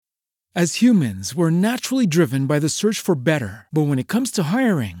As humans, we're naturally driven by the search for better. But when it comes to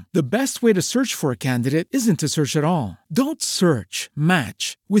hiring, the best way to search for a candidate isn't to search at all. Don't search,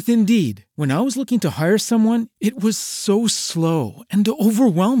 match with Indeed. When I was looking to hire someone, it was so slow and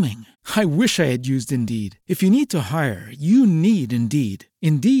overwhelming. I wish I had used Indeed. If you need to hire, you need Indeed.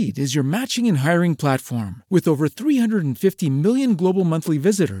 Indeed is your matching and hiring platform with over 350 million global monthly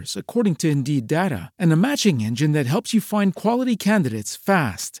visitors, according to Indeed data, and a matching engine that helps you find quality candidates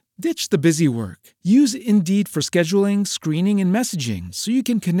fast. Ditch the busy work. Use Indeed for scheduling, screening, and messaging so you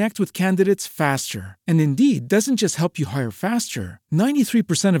can connect with candidates faster. And Indeed doesn't just help you hire faster.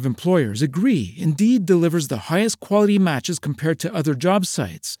 93% of employers agree Indeed delivers the highest quality matches compared to other job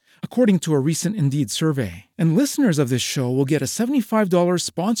sites, according to a recent Indeed survey. And listeners of this show will get a $75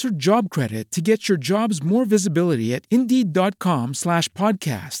 sponsored job credit to get your jobs more visibility at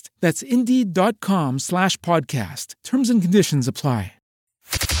Indeed.com/podcast. That's Indeed.com/podcast. Terms and conditions apply.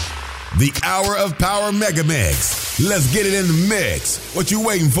 The Hour of Power Mega Mix. Let's get it in the mix. What you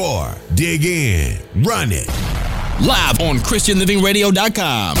waiting for? Dig in. Run it. Live on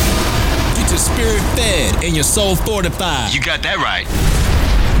ChristianLivingRadio.com. Get your spirit fed and your soul fortified. You got that right.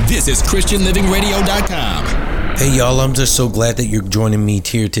 This is ChristianLivingRadio.com. Hey, y'all. I'm just so glad that you're joining me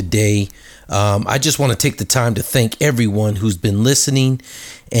here today. I just want to take the time to thank everyone who's been listening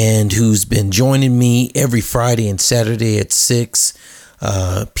and who's been joining me every Friday and Saturday at 6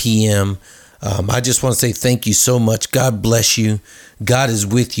 p.m. I just want to say thank you so much. God bless you. God is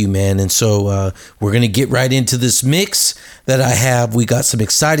with you, man. And so we're going to get right into this mix that I have. We got some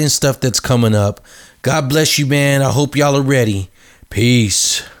exciting stuff that's coming up. God bless you, man. I hope y'all are ready.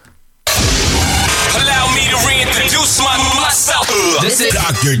 Peace. Allow me to reintroduce myself. This is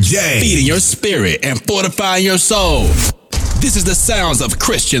Dr. J. Feeding your spirit and fortifying your soul. This is the sounds of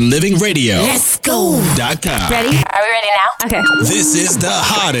Christian Living Radio. Let's go. .com. Ready? Are we ready now? Okay. This is the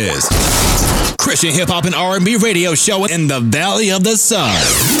hottest Christian hip hop and R&B radio show in the Valley of the Sun.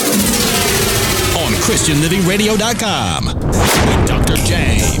 On ChristianLivingRadio.com with Dr.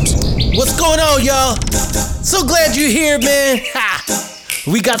 James. What's going on, y'all? So glad you're here, man.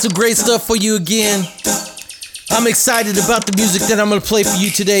 We got some great stuff for you again. I'm excited about the music that I'm going to play for you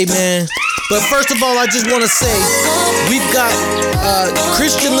today, man. But first of all, I just want to say, we've got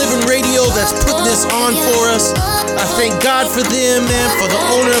Christian Living Radio that's putting this on for us. I thank God for them, man, for the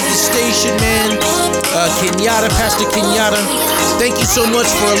owner of the station, man, Kenyatta, Pastor Kenyatta. Thank you so much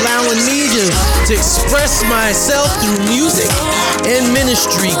for allowing me to express myself through music and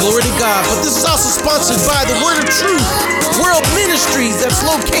ministry. Glory to God. But this is also sponsored by the Word of Truth World Ministries that's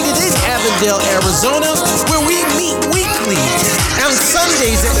located in Avondale, Arizona, where we meet weekly on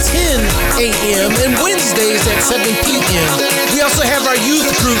Sundays at 10 a.m. and Wednesdays at 7 p.m. We also have our youth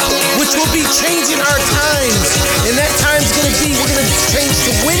group, which will be changing our times. And that time's we're going to change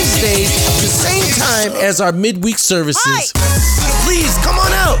to Wednesdays, the same time as our midweek services. Please, come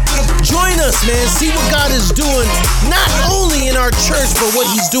on out. Join us, man. See what God is doing, not only in our church, but what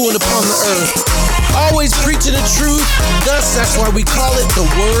he's doing upon the earth. Always preaching the truth. Thus, that's why we call it the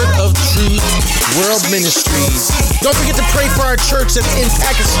Word of Truth World Ministries. Don't forget to pray for our church that's in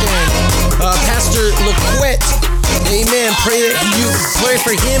Pakistan. Pastor Laquette. Amen. Pray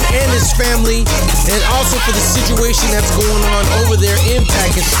for him and his family, and also for the situation that's going on over there in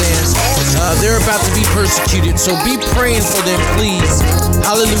Pakistan. They're about to be persecuted, so be praying for them, please.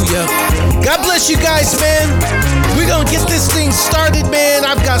 Hallelujah. God bless you guys, man. We're going to get this thing started, man.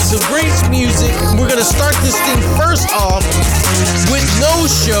 I've got some great music. We're going to start this thing first off with No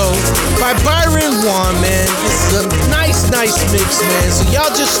Show by Byron Juan, man. It's a nice mix, man. So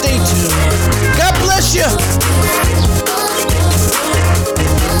y'all just stay tuned. God bless you.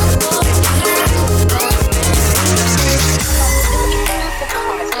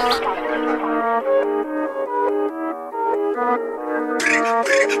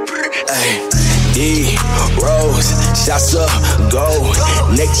 D Rose, shots of gold,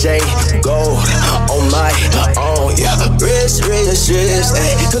 neck chain gold, on my own, yeah. Wrist,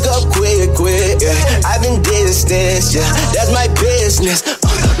 ayy. Cook up quick, yeah. I've been distance, yeah. That's my business.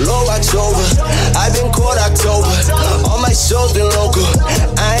 Low October, I've been caught October. All my shows been local.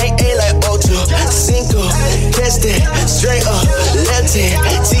 I ain't A like Ocho, Cinco, test it, straight up, left hand,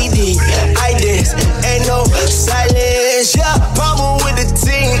 TD, I dance, ain't no silence, yeah. Problem with the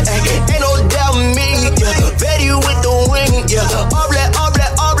team, ain't no doubt me, yeah. Betty with the wing, yeah. All black,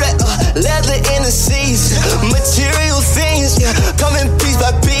 leather in the seats, material things, yeah. Coming piece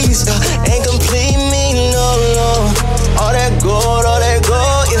by piece, ain't complete me, no. All that gold, yeah.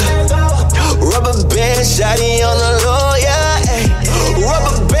 Rubber band, shawty on the low, yeah. Ay.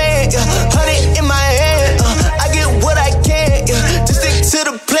 Rubber band, yeah. 100 in my hand, I get what I can, yeah. Just stick to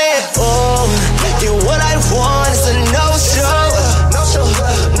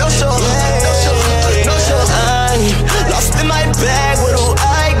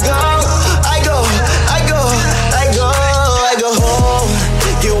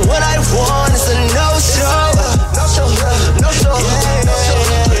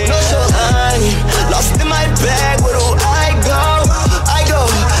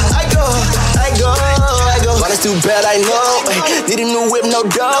no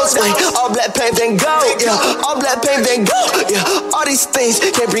dose. Wait, all black paint Van Gogh, yeah. All black paint Van Gogh, yeah. All these things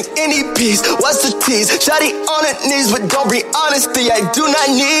can't bring any peace. What's the tease? Shawty on her knees, but don't bring honesty. I do not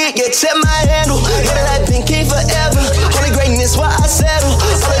need. Yeah, check my handle. Yeah, that I've been king forever. Only greatness why I settle.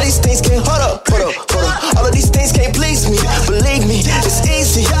 All of these things can't hold up. All of these things can't please me. Believe me, it's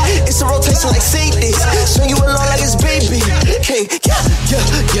easy. It's a rotation like CDs. Swing you along like it's baby. Hey, yeah.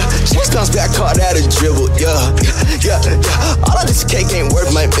 Chase bounce back, caught that a dribble. Yeah. All of this cake ain't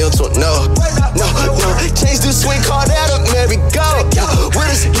worth my mental. No. Change the swing, call that a merry-go. With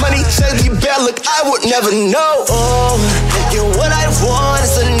this money, change me bad. Look, I would never know. Oh, yeah, what I want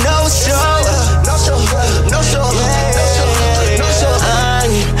is a no-show. No-show. I'm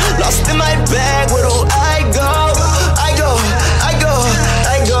lost in my bag. Where do I go? I go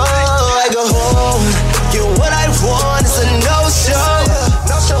home. Yeah, what I want is a no-show.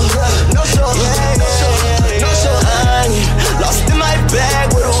 No-show. I'm lost in my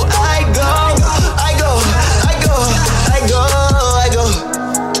bag. Where do I go? I go.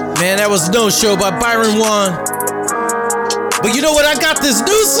 Man, that was No Show by Byron One. But you know what? I got this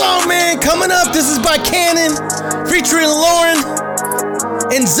new song, man, coming up. This is by Cannon, featuring Lauren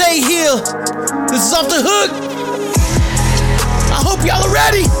and Zay Hill. This is Off the Hook. I hope y'all are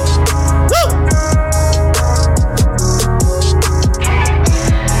ready. Woo!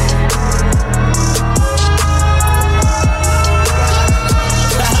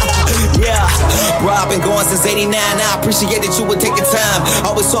 Bro, I've been going since 89. I appreciate that you would take the time.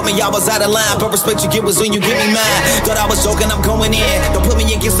 Always told me I was out of line, but respect you get was when you give me mine. Thought I was joking, I'm going in. Don't put me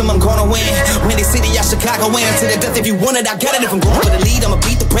against them, I'm gonna win. Windy City, I Chicago win. To the death, if you want it, I got it. If I'm going for the lead, I'ma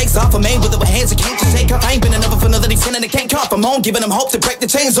beat the brakes off. I'm aimed with the hands, you can't just take off. I ain't been another for another defending, they can't cough. I'm home, giving them hope to break the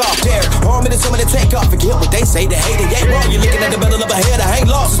chains off. There, all me to tell me to take off. Forget what they say, they hate it, ain't wrong. You're looking at the middle of a head, I ain't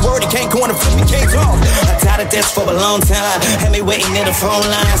lost. His word, he can't go on and flip me, can't talk. I tied of death for a long time. Had me waiting in the phone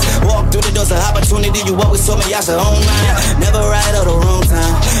lines. Walk through the doors of opportunity, you always told me I should own mine. Never right or the wrong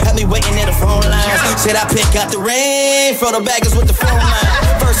time. Had me waiting in the phone lines. Said I pick out the rain, throw the baggers with the phone line.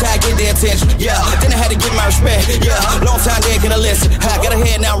 First I get their attention, yeah. Then I had to get my respect, yeah. Long time they get a listen. I got a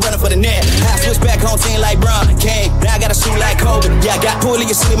head, now I'm running for the net. I switch back home team like Bron King. Now I gotta shoot like Kobe. Yeah, I got Poolie,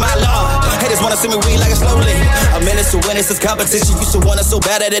 you see my law. Haters wanna see me read like a slowly. A menace to win, it's competition. Used to want it so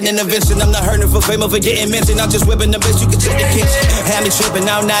bad at an intervention. I'm not hurting for fame or for getting mentioned. I'm just whipping the bitch, you can check the kitchen. Had me tripping,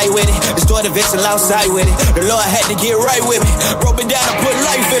 now I'm not with it. Destroy the vision, outside with it. The Lord had to get right with me. Broke it down and put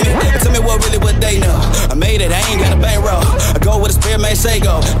life in it. Tell me what they know. I made it, I ain't got a bankroll. I go where the spirit may say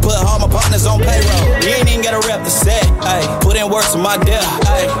go. Put all my partners on payroll. You ain't even got a rep to set. Ay, put in work to my death.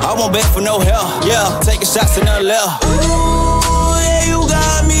 Ay, I won't beg for no help. Yeah, taking shots to none left. Ooh, yeah, you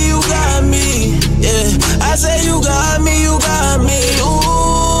got me. Yeah, I say you got me. Ooh,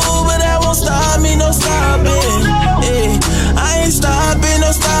 but that won't stop me, no stopping. Yeah, I ain't stopping,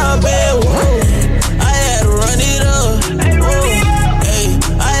 no stopping. Whoa. I had to run it up. Hey,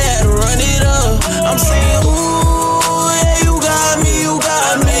 I had to run it up. I'm saying, ooh, yeah, you got me.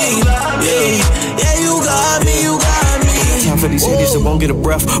 Yeah, you got me. Time for these cities that won't get a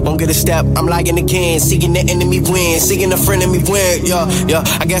breath, won't get a step. I'm lying again, seeing the enemy win, seeing a friend of me win. Yeah,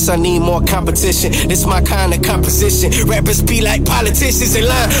 I guess I need more competition. This my kind of composition. Rappers be like politicians in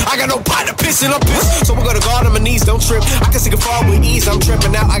line. I got no pot to piss and I'm pissed. So we're gonna guard on my knees, don't trip. I can sing a fall with ease, I'm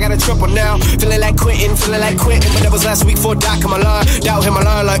tripping out. I got a triple now. Feeling like Quentin. But that was last week for Doc in my line. Doubt hit my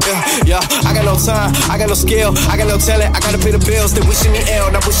line like, yeah. I got no time, I got no skill, I got no talent. I gotta pay the bills. They wishing me ill,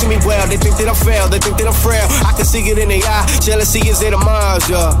 not wishing me well. They think that I'm fail, they think that I'm frail. I can see it in their eye. Jealousy is in the minds,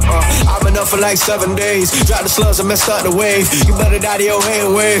 yeah. I've been up for like 7 days. Drop the slugs and messed up the wave. You better die to your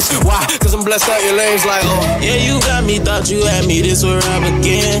hand waves. Why? Cause I'm blessed out your lanes like, Yeah, you got me, thought you had me, this where I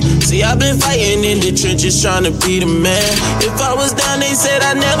began. See, I've been fighting in the trenches trying to be the man. If I was down, they said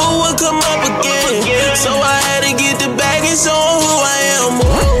I never would come up again. So I had to get the bag and show 'em who I am.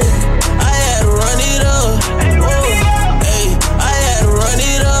 I had to run it up. Hey, I had to run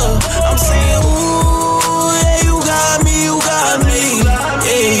it up. I'm saying, ooh, yeah, you got me.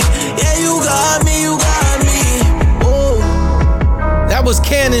 Yeah, you got me. Ooh. That was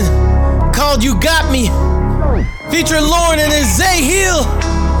Cannon, called You Got Me, featuring Lauren and Zay Hill.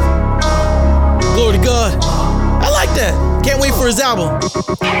 Glory to God. I like that. Can't wait for his album.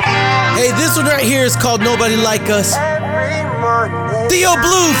 Hey, this one right here is called Nobody Like Us. Theo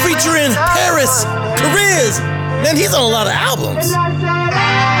Blue featuring Paris Cariz. Man, he's on a lot of albums.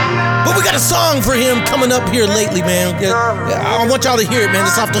 But we got a song for him coming up here lately, man. I want y'all to hear it, man.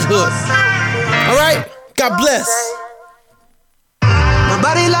 It's Off the Hook. All right? God bless.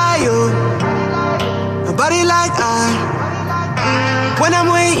 Nobody like you. Nobody like I. When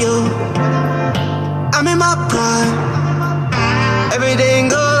I'm with you, I'm in my prime. Everything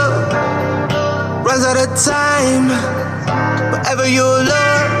good runs out of time. Wherever you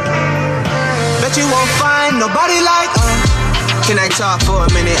look, bet you won't find nobody like us. Can I talk for a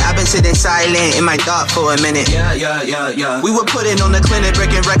minute? I've been sitting silent in my thought for a minute. Yeah. We were putting on the clinic,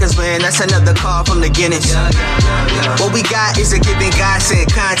 breaking records, man. That's another call from the Guinness. What we got is a giving God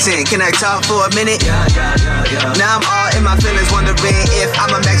sent content. Can I talk for a minute? Now I'm all in my feelings, wondering if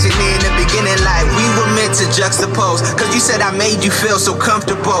I'm imagining in the beginning like we were meant to juxtapose. Cause you said I made you feel so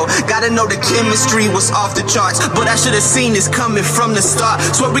comfortable. Gotta know the chemistry was off the charts, but I should have seen this coming from the start.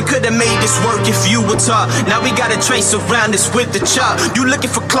 Swear we could have made this work if you would talk. Now we gotta trace around this with the chop. You looking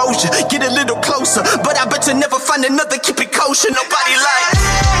for closure, get a little closer, but I bet you never find another, keep it kosher. Nobody like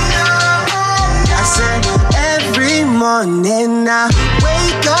I said every morning I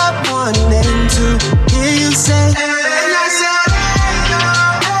wake up wanting to hear you say, and I said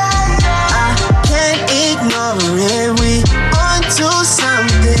I can't ignore it, we onto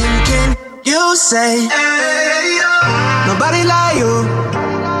something. Can you say nobody like you,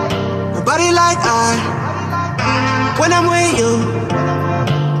 nobody like I. When I'm with you,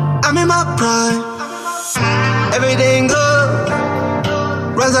 I'm in my prime. Everything good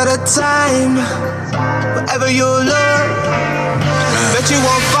runs out of time. Wherever you look, bet you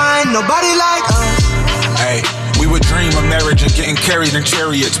won't find nobody like us. Hey, we would dream of marriage and getting carried in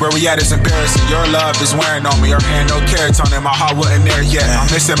chariots. Where we at is embarrassing. Your love is wearing on me. Her hand, no carrots on it. My heart wasn't there yet. I'm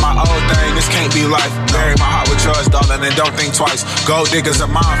missing my old thing. This can't be life. Bury my heart with yours, darling, and don't think twice. Gold diggers are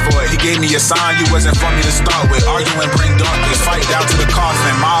mine for it. He gave me a sign you wasn't for me to start with. Arguing bring darkness. Fight down to the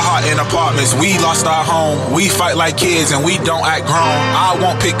coffin. My heart in apartments. We lost our home. We fight like kids and we don't act grown. I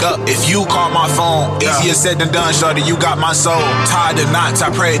won't pick up if you call my phone. Easier said than done, shorty. You got my soul. Tied the knots.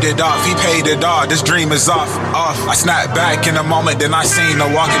 I prayed it off. He paid it all. This dream is off. I snapped back in a moment, then I seen her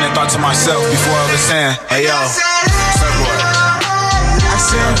walking and thought to myself before I was saying, hey yo, surfboard. I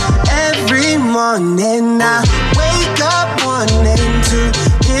said every morning I wake up wanting to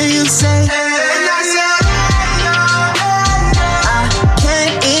hear you say, and I said I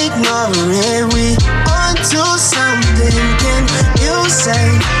can't ignore it, we onto something. Can you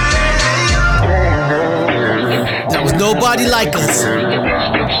say That was Nobody Like Us.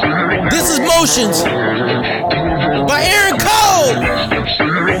 This is Motions by Aaron Cole.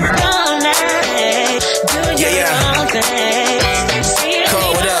 Yeah.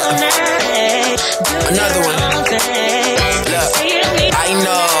 Cole, what up? Another one. Look, I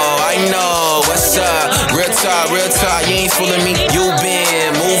know. What's up? Real talk, you ain't fooling me. You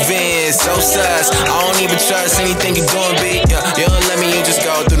been moving so sus. I don't even trust anything you're doing, big. You don't let me, you just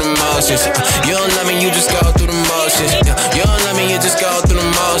go through the motions. You don't let me, you just go through the motions. You don't let me, you just go through the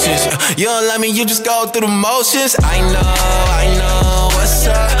motions. You don't let me, you just go through the motions. I know. What's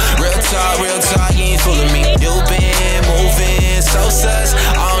up? Real talk, you ain't fooling me. You been moving so sus.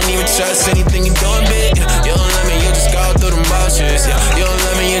 I don't even trust anything you're doing, big. You don't let me, you just go through the motions. You don't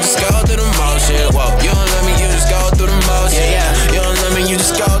let me, you just go through the motions. Whoa, you don't let me, you just go through the motions. You don't let me, you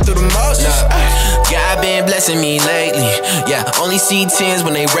just go through the motions. God been blessing me lately. Only see 10s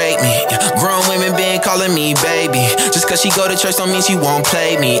when they rate me. Grown women been calling me baby. Just cause she go to church don't mean she won't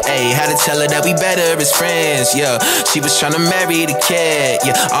play me. Ayy, had to tell her that we better as friends. She was tryna marry the kid.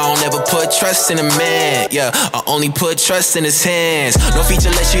 I don't ever put trust in a man. I only put trust in his hands. No feature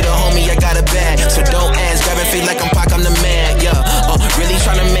unless you the homie, I got a bag. So don't ask, grab it, feel like I'm Pac, I'm the man. Really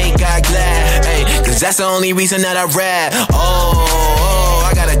tryna make God glad. Ayy, cause that's the only reason that I rap. Oh,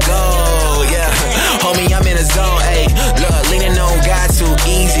 I gotta go. Homie, I'm in a zone, ayy. Look, leaning on God too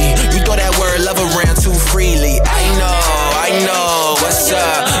easy. You throw that word love around too freely. I know. What's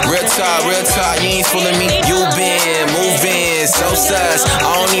up? Real talk, you ain't fooling me. You been moving so sus.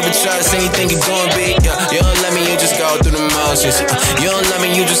 I don't even trust anything you're doing, big. You don't let me, you just go through the motions. You don't let me,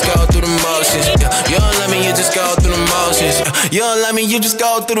 you just go through the motions. You don't let me, you just go through the motions. You don't let me, you just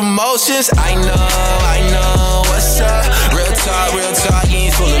go through the motions. I know. What's up? Real talk, you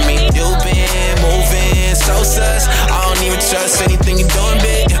ain't fooling me. You been moving so sus. I don't even trust anything you're doing,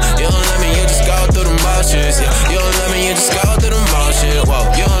 big. You don't let me, you just go through the motions. You don't let me, you just go through the motions. Whoa,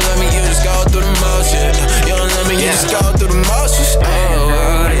 you don't let me, you just go through the motions. You don't let me, you just go through the motions.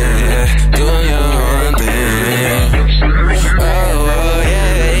 Oh, yeah, do your own thing. Oh,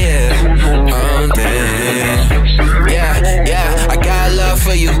 yeah, own thing. Yeah, I got love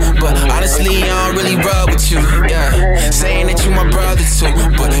for you, but honestly, I don't really rub with you. Saying that you my brother too,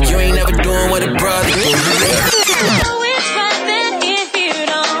 but you ain't never doing what a brother do. It's right there if you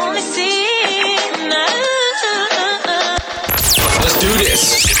don't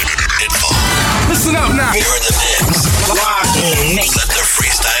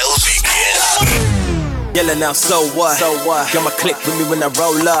yelling now, so what? Got my click with me when I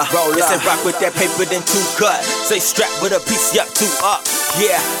roll up. They say rock with that paper, then 2 cut. Say strap with a piece, yup, 2 up.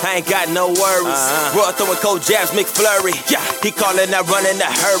 Yeah, I ain't got no worries. Raw throwing cold jabs, McFlurry. Yeah, he calling, I running,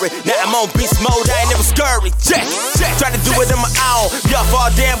 I hurry. Now I'm on beast mode, I ain't never scurry. Check. Try to do it on my own. Y'all fall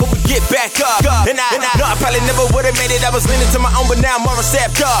down, but we get back up. And I know I probably never would've made it. I was leaning to my own, but now I'm more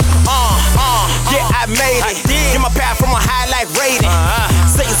stepped up. Yeah, I made it. Get my path from a high like rating.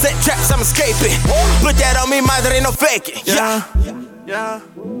 Satan set traps, I'm escaping. Put that on me, mother, ain't no faking. Yeah.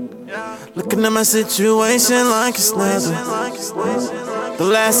 Looking at my situation like it's nothing. The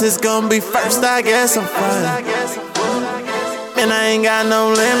last is gonna be first, I guess I'm fine. And I ain't got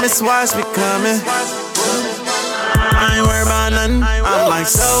no limits, watch me coming. I ain't worried about nothing. I'm like,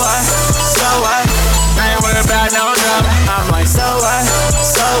 so what? I ain't worried about no drama. I'm like, so what?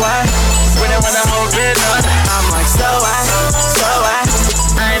 When I wanna hold it up. I'm like, so what?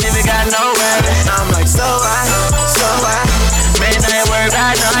 I ain't even got no worries. I'm like, so what? Man, I ain't worried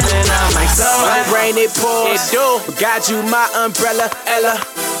about nothing. I'm like, so what? Rain, it pours. But got you my umbrella, Ella.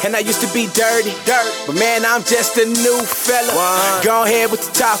 And I used to be dirty, but man, I'm just a new fella. Go ahead with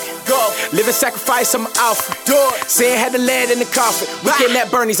the talking. Living sacrifice, I'm an alpha. Saying had to land in the coffin. Weekend at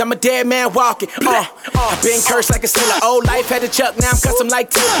Bernie's, I'm a dead man walking. I've been cursed like a sinner. Old life had to chuck, now I'm custom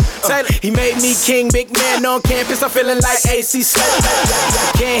like Taylor. He made me king, big man on campus. I'm feeling like AC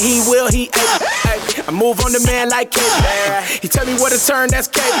Slater. Can he, will he, I move on the man like Cable. He tell me what to turn, that's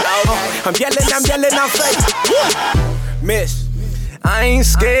Cable. I'm yelling, I'm fake. Miss. I ain't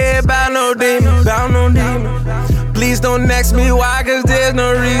scared about no demon, Please don't ask me why, cause there's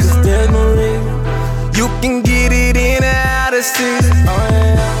no reason. You can get it in and out of season.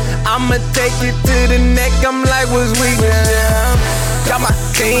 I'ma take it to the neck, I'm like, what's weakness? Got my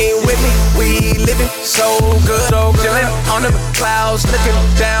team with me, we living so good. Chillin' on the clouds, looking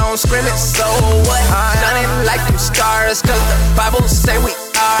down, screaming, so what? Shining like them stars, cause the Bible say we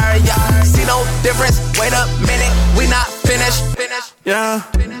are. Yeah, see no difference, wait a minute, we not finished. Yeah.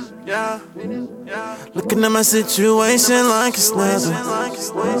 Looking at my situation like it's nothing.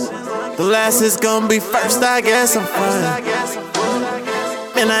 The last is gonna be first, I guess I'm fine.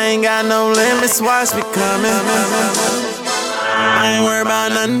 And I ain't got no limits, watch me coming. I ain't worried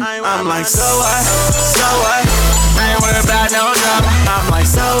about nothing. I'm like, so what? I ain't worried about no drama. I'm like,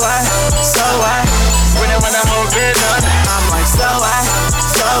 so what? When I wanna hold it up. I'm like, so what?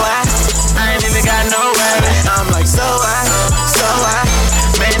 I ain't even got no worries. I'm like, so what?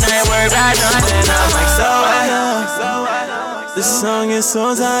 Man, I ain't worried about nothing. I'm like, so what? This song is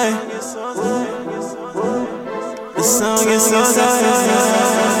so tight. This song is so tight.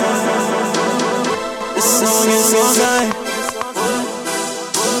 This song is so tight.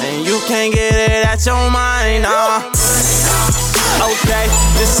 And you can't get it out your mind, Okay,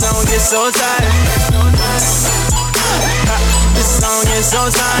 this song is so tight. This song is so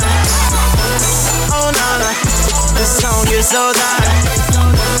tight. Oh no, this song is so tight.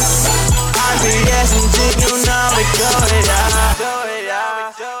 RBS and Jig, you know we go it out.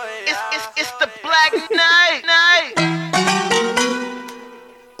 It's the Black Knight.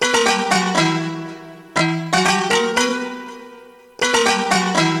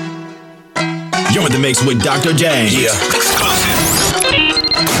 You're in the mix with Dr. James. Yeah, exclusive.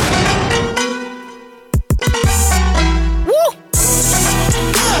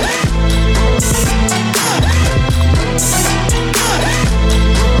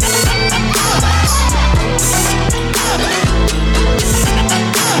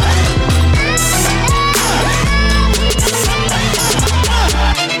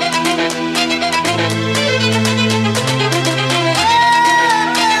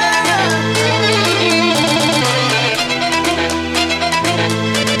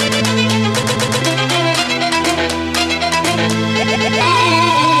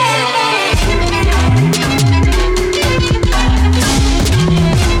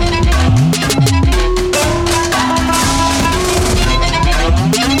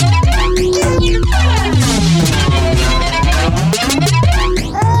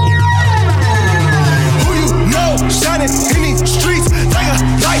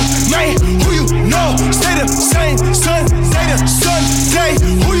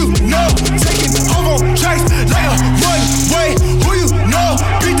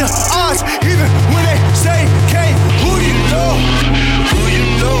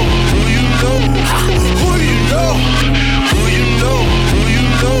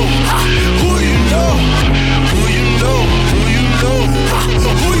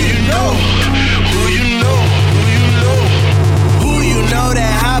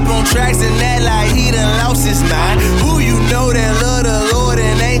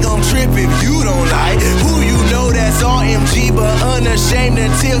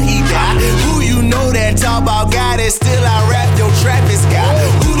 and until he die. Who you know that talk about God and still I rap your Travis guy?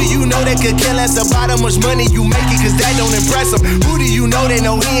 Who do you know that could care less about how much money you making, cause that don't impress him? Who do you know that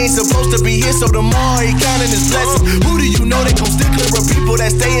know he ain't supposed to be here, so tomorrow he counting his blessings? Who do you know that gon' stick clear of people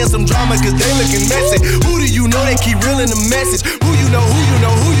that stay in some drama cause they looking messy? Who do you know that keep reeling the message? Who you know, who you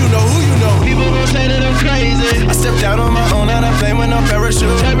know, who you know, who you know? People gon' say that I'm crazy. I stepped out on my own and I play with no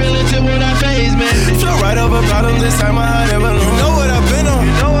parachute. That really tip when I phase, man. Flow right over problems this time I heard it alone. You know what I've been on,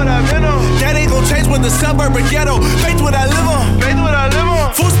 you know what I've been on. That ain't gon' change with the suburban ghetto. Faith what I live on, faith what I live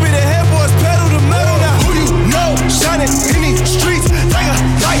on. Full speed ahead, boys, pedal to metal now. Who you know, shining in these streets like a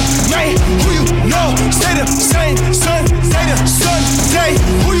light, man. Who you know, stay the same, sun, stay the Sunday.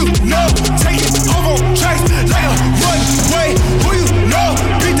 Who you know, take it off on tracks like a runway. Who you know,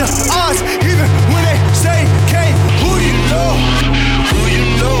 beat the odds even when they say can't. Who you know, who you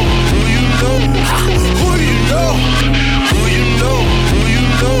know, who you know, who you know, who you know, who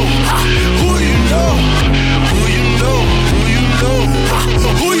you know, who you know, who you know, who you know,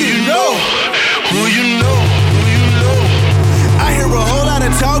 who you know, who you know, who you know. I hear a whole lot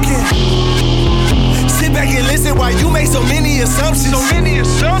of talking. Sit back and listen while you make so many assumptions. So many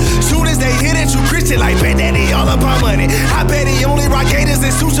assumptions. Soon as they hit it, you Christian like bet that he all about money. I bet he only rock gators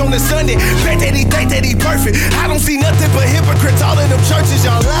and suits on the Sunday. Bet that he think that he perfect. I don't see nothing but hypocrites all in them churches.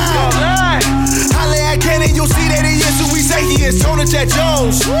 Y'all lie. Y'all lie. Holla at Kenny, you'll see that he is who we say he is. Tona Chat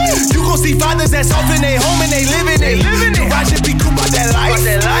Jones. You gon' see fathers that's off in they home and they living it. Watch it be cool about that life.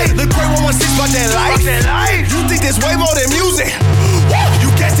 Look, Cray 116 about that life. You think there's way more than music? You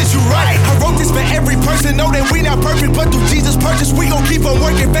guessed it, you right. I wrote this for every person. Know that we not perfect, but through Jesus' purchase, we gon' keep on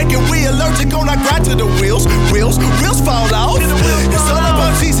working. Faking we allergic on our grind to the wheels. Wheels fall off. It's all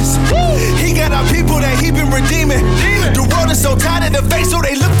about Jesus. He got our people that he been redeeming. The world is so tired of the face, so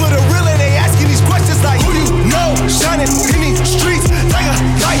they look for the real and they asking these questions like, who you know, shining in these streets like a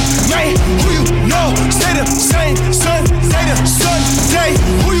light, man? Who you know, stay the same, sun, stay the Sunday.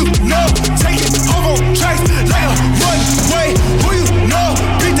 Who you know, take it off on tracks like a runway. Who you know,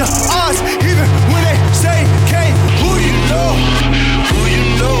 beat the odds even when they say can't. Who you know, who you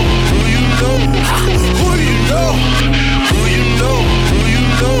know, who you know, who you know, who you know, who you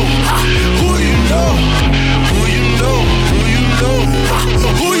know, who you know, who you know, who you know,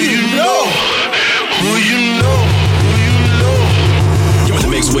 who you know, who you know, who you know. You're in the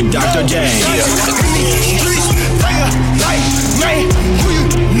mix with Dr. J. Streets like a light, man. Who you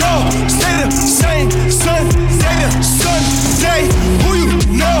know, stay the same, sun, stay the Sunday. Who you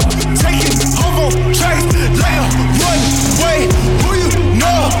know, take it off on tracks like a runway. Who you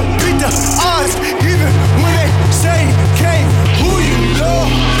know, beat the odds even when they say can't. Who you know,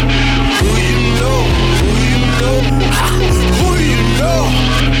 who you know, who you know, who you know,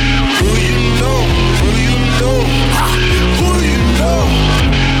 who you know, who you know, who you know,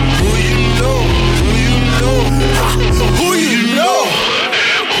 who you know, who you know, who you know,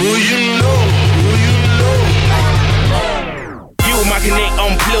 who you know, who you know. You and my connect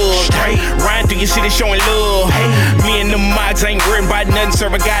unplugged. Hey, riding through your city showing love. Hey, me and the mods ain't worried about nothing.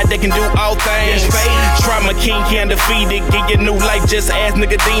 Serve a God that can do all things. Trauma king can't defeat it. Get your new life, just ask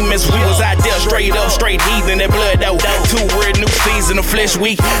Nicodemus. We was out there straight up, straight heathen. That blood out. Too weird, new season of flesh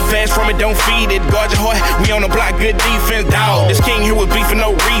weak. Fast from it, don't feed it. Guard your heart, we on the block, good defense, dog. This king here with beef for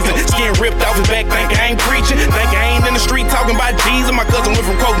no reason. Skin ripped off his back, think I ain't preaching. Think I ain't in the street talking about Jesus. My cousin went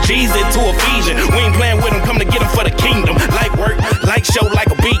from quote Jesus to Ephesians. We ain't playing with him, come to get him for the kingdom. Like work, like show, like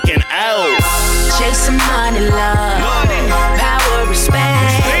a beacon. Oh. Chasing money, love, power,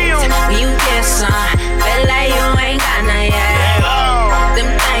 respect. You get some, feel like you ain't got none yet. Them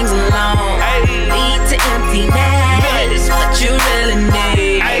things alone lead to emptiness. What you really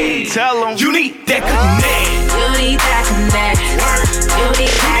need? Hey, tell them you need that connect. You need that connect. You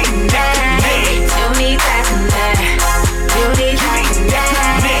need that connect. You need that connect. You need that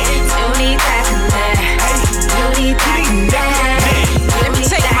connect. You need that connect. You need that connect. Let me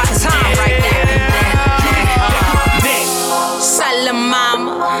take my time right now.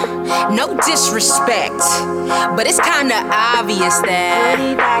 Mama, no disrespect, but it's kinda obvious that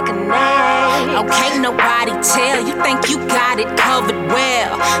okay, nobody tell you think you got it covered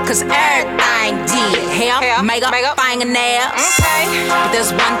well, cause everything did hair, makeup, fingernails. Okay, but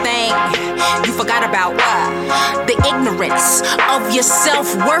there's one thing you forgot about. What? The ignorance of your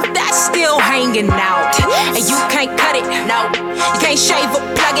self-worth that's still hanging out, and you can't cut it. No, you can't shave or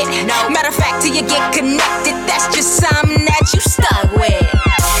plug it. No, matter of fact, till you get connected, that's just something that you stuck with.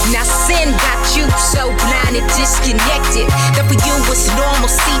 Now sin got you so blinded, disconnected, that for you it's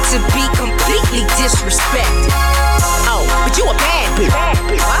normalcy to be completely disrespected. Oh, but you a bad bitch,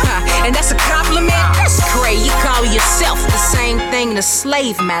 and that's a compliment? That's crazy. You call yourself the same thing the the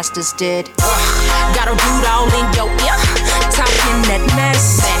slave masters did. Got a root all in your ear, talking that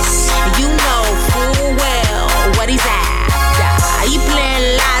mess. You know full well what he's after. He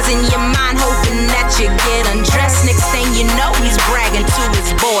playing lies in your mind, hoping that you get undressed. Next thing you know, he's bragging to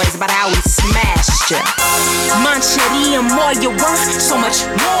his boys about how he smashed you. Manchetti and more, you're worth so much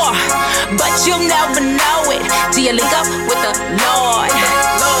more, but you'll never know it till you link up with the Lord.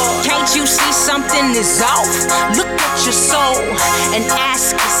 Can't you see something is off? Look at your soul and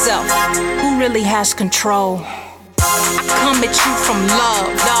ask yourself, who really has control? I come at you from love,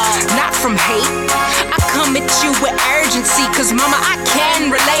 not from hate. I come at you with urgency, cause mama, I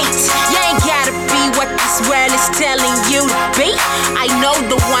can relate. You ain't gotta be what this world is telling you to be. I know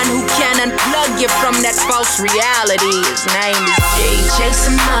the one who can unplug you from that false reality. His name is G.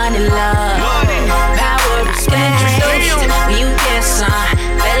 Chasing money, love, power, respect. When you get some,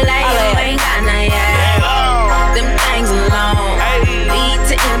 feel like you ain't got none yet. Them things alone lead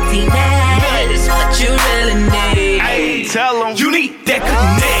to emptiness. What you really need. Tell them you need that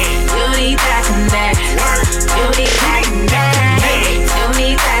connect. You need that connect. You need that connect. You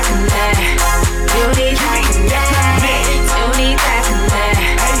need that connect. You need that connect. You need that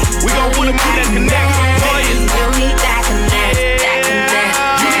connect. We gon' put them on that connect. You need that connect. That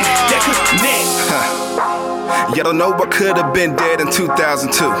connect. You need that connect. Y'all don't know what could have been dead in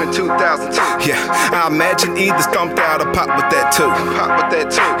 2002. Yeah, I imagine either stomped out or popped with that too.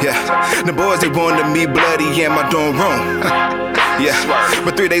 Yeah, the boys they wanted me bloody in my dorm room. Yeah,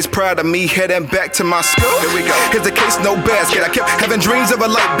 but 3 days prior to me heading back to my school. Here we go. Here's the case, no basket. I kept having dreams of a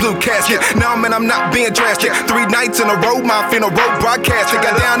light blue casket. Now I'm not being drastic. 3 nights in a row, my funeral broadcasted.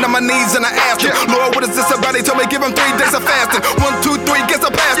 Got down on my knees and I asked him, Lord, what is this about? He told me give him 3 days of fasting. 1, 2, 3, guess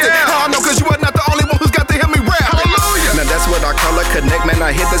I passed it. Oh no, cause you are not the only one who's got to hear me rap. Now that's what I call a connect, man.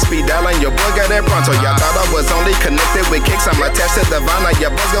 I hit the speed dial and your boy got that pronto. Y'all thought I was only connected with kicks. I'm attached to the vine, like your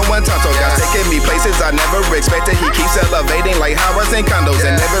boy's going tonto. God taking me places I never expected. He keeps elevating like Howard's and condos.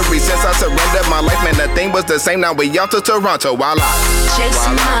 And ever since I surrendered my life, man, the thing was the same. Now we off to Toronto while I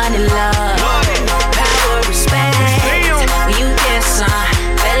chasing money, love, power, respect. When you get some,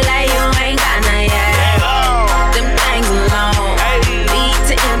 feel like you ain't got none yet. Them things alone lead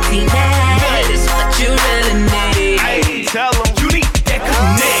to emptiness. What you really need. Tell them you need that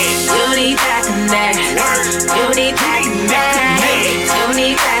connect. You need that connect. You need that connect. You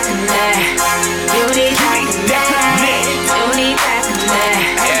need that connect. You need that connect. You need that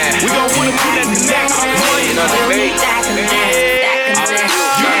connect. We gon' put them on that connect. You need that connect. That connect.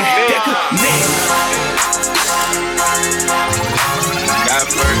 You need that connect. Got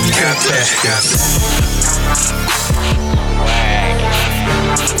first, got that.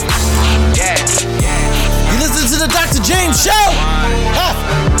 You listen to the Dr. James Show. Huh.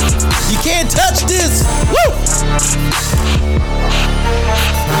 You can't touch this. Woo!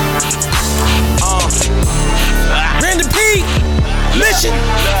 Brandon P. Mission.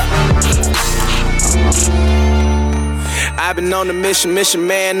 I've been on the mission,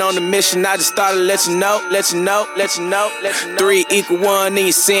 man on the mission. I just thought I'd let you know. 3 equal 1 in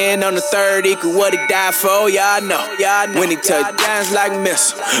your sin. On the 3rd equal what he died for. Y'all know. When he touchdowns like a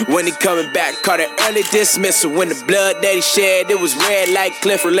missile. When he coming back, caught an early dismissal. When the blood that he shed, it was red like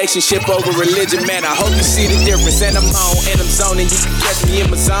Cliff. Relationship over religion, man. I hope you see the difference. And I'm on, and I'm zoning. You can catch me in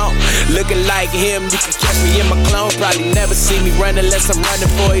my zone. Looking like him, you can catch me in my clone. Probably never see me run unless I'm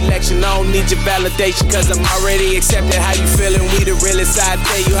running for election. I don't need your validation, cause I'm already accepted. How you feeling? We the realest, I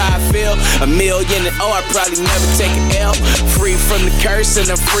tell you how I feel. $1 million and I probably never take an L. Free from the curse and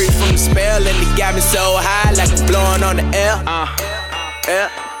I'm free from the spell. And it got me so high like I'm blowing on the L.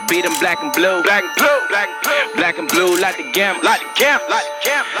 Beat them black and blue. Black and blue like the gamut.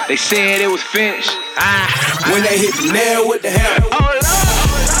 They said it was finished. When they hit the nail with the hammer.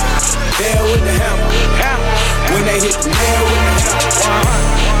 Nail with the hammer. When they hit the nail with the hammer.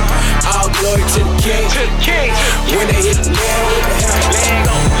 All glory to the king. When they hit the nail with the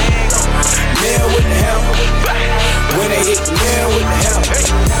hammer. Nail with the hammer. When they hit the nail with the hammer.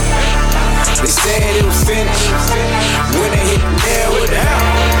 They said it was finished. When they hit the nail with the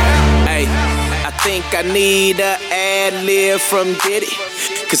hammer. Hey, I think I need a ad-lib from Diddy.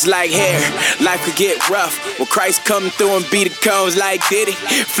 Cause like hair, life could get rough when Christ coming through and beat the cones like Diddy.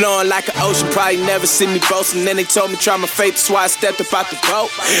 Flowing like an ocean, probably never see me boasting. Then they told me try my faith, that's why I stepped up out the boat.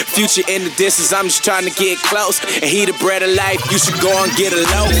 Future in the distance, I'm just trying to get close. And he the bread of life, you should go and get a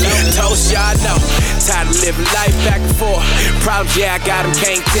loaf. Toast, y'all know, Tired of living life back and forth. Problems, yeah, I got them,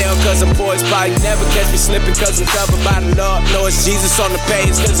 can't tell. Cause the boys probably never catch me slipping. Cause I'm covered by the Lord. No, it's Jesus on the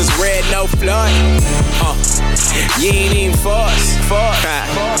page. Cause it's red, no flood. You ain't even for us.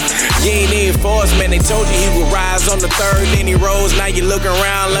 You ain't even for us, man. They told you he would rise on the third. Then he rose. Now you looking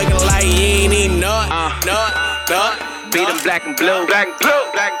around looking like you ain't even nut. Beat them black and blue, black and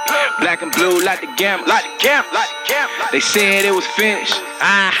blue, black and blue, like the gamut, like the gamut, like the gamut. They said it was finished.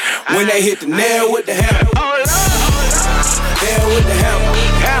 When they hit the nail with the hammer, nail with the hammer.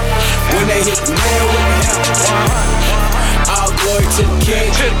 When they hit the nail with the hammer, all glory to the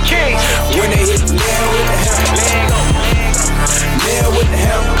king. When they hit the nail with the hammer, nail with the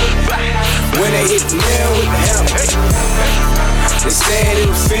hammer. When they hit the nail with the hammer, they said it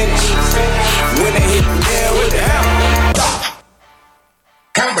was finished. When they hit the nail with the hammer.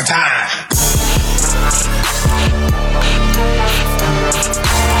 Hammer time.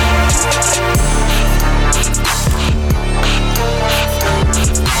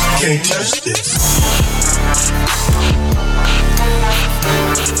 Can't touch this.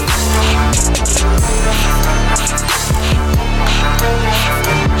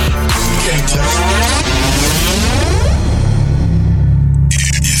 Can't touch this.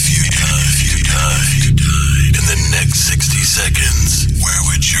 In the next 60 seconds, where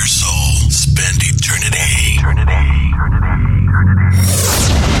would your soul spend eternity?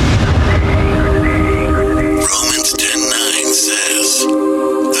 Romans 10:9 says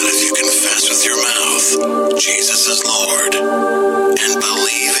that if you confess with your mouth Jesus is Lord and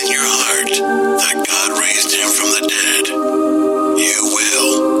believe in your heart that God raised him from the dead, you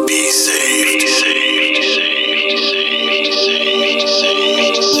will be saved.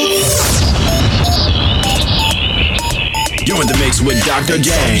 You're in the mix with Dr.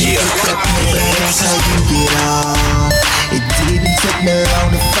 Gang. That's how you get on. It didn't take me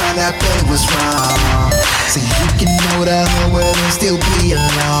long to find out that it was wrong. So you can know the whole world and still be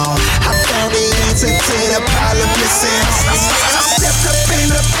alone. I found the answer to the problem missing. I stepped up in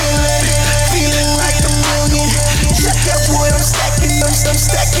the feeling like a million. Check out what I'm stacking, I'm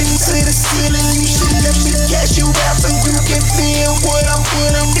stacking to the ceiling. You should let me cash you out so you can feel what I'm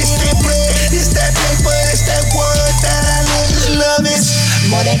feeling. This that bread, this that paper, this that word that I love is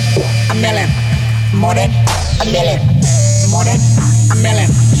more than a million, more than a million, more than a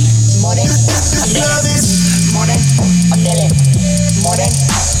million, more than a million, more than a million, more than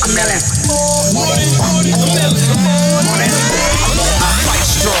a million, more than a million, more than a million. I fight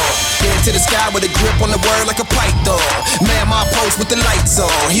strong. To the sky with a grip on the word like a python. Man, my post with the lights on.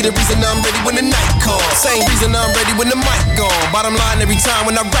 He the reason I'm ready when the night comes. Same reason I'm ready when the mic gone. Bottom line every time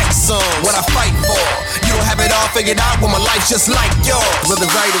when I write song. What I fight for. You don't have it all figured out when my life's just like yours. Whether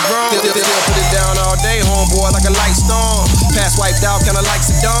right or wrong, they'll put it down all day, homeboy, like a light storm. Past wiped out, kinda like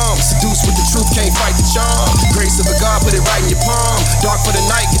Saddam. Seduced with the truth, can't fight the charm. Grace of a God, put it right in your palm. Dark for the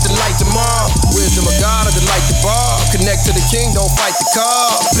night, get the light tomorrow. Wisdom of God, or the light the bar. Connect to the king, don't fight the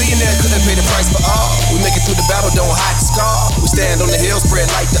car. Billionaire couldn't pay the price for all. We make it through the battle, don't hide the scar. We stand on the hill, spread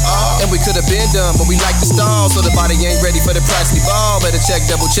like the R. And we could have been done, but we like the stars. So the body ain't ready for the Presley ball. Better check,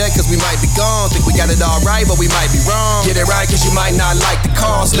 double check, cause we might be gone. Think we got it all right, but we might be wrong. Get it right, cause you might not like the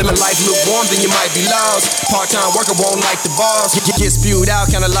cost. Living life lukewarm, then you might be lost. Part-time worker won't like the boss. Get spewed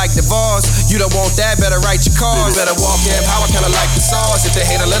out, kinda like divorce. You don't want that, better write your cards. Better walk in power, kinda like the sauce. If they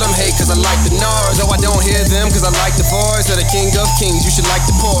hate, I let them hate, cause I like the Nars. Though I don't hear them, cause I like the voice of the king of kings. You should like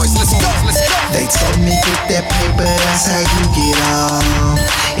the poise. Let's go, let's go. They told me get that paper, that's how you get on.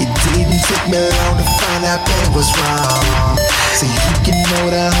 It didn't take me long to find out that it was wrong. So you can know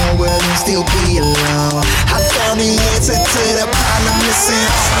the whole world and still be alone. I found the answer to the problem missing.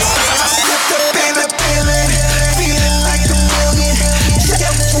 I stepped up in the feeling like a million. Check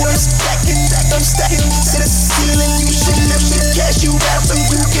out what I'm stacking to the ceiling. You should let me cash you out so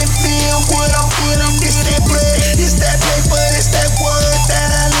you can feel what I'm feeling. This that bread, this that paper, this that word that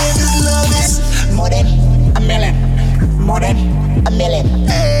I live is love is more than a million, more than a million,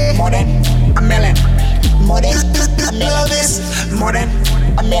 more than a million, more than a million. Love is more than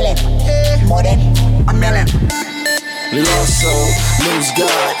a million, more than a million. Lost soul, lose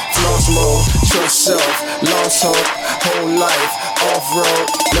God, floss more, trust self, lost hope, whole life, off-road,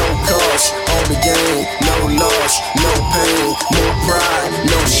 no cost, on the game, no loss, no pain, more pride,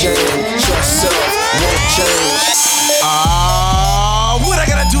 no shame, trust self, won't change. What I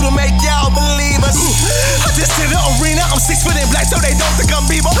gotta do to make y'all believe us? I just in the arena, I'm 6 foot in black, so they don't think I'm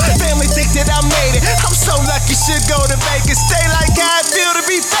Bebo. Family think that I made it. I'm so lucky, should go to Vegas, stay like how I feel to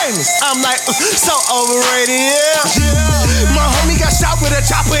be famous. I'm like, so overrated, yeah. My homie got shot with a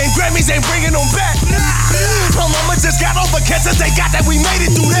chopper and Grammys ain't bringing them back. My mama just got over cancer, thank God that we made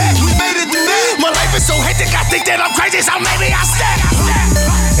it through that. We made it through My life is so hectic, I think that I'm crazy, so maybe I step.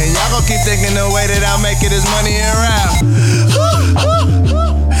 And y'all gon' keep thinking the way that I make it is money and rap.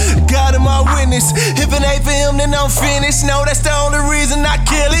 God is my witness. If it ain't for him, then I'm finished. No, that's the only reason I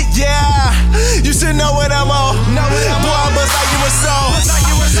kill it. Yeah, you should know what I'm on. Boy, I bust like you a soul.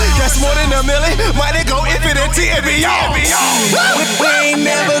 That's more than $1 million. Might it go infinity and beyond. We ain't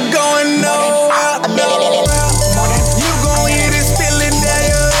never going nowhere. You gon' hear this feeling down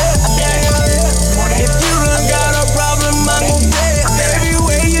your head. If you done got a problem, I'm gon' say it.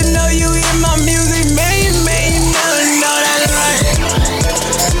 Everywhere you know you hear my music, man, you know that's right.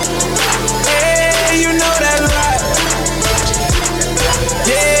 Yeah, you know that's right.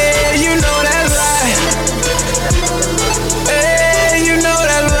 Yeah, you know that's right. Yeah, you know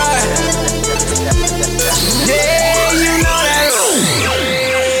that's right. Yeah, you know that's right.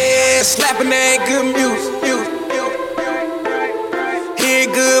 Yeah, slapping that good music. Hear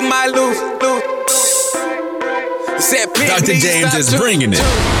good, my loose. Dr. James is bringing it.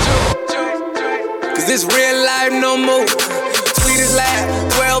 Cause this real life no more. Sweet as life,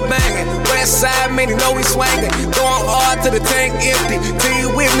 well banging. West side, man, you know we swanging. Going hard till the tank empty. Till you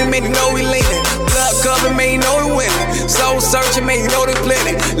with me, man, you know we leaning. Blood cover, man, you know we winning. Soul searching, man, you know they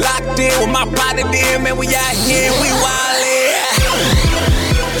plenty. Locked in with my partner there, man, we out here, we wildin'.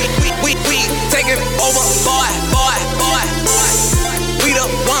 We taking over, boy. We the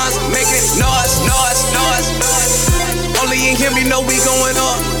ones making noise. Only in him, you know we going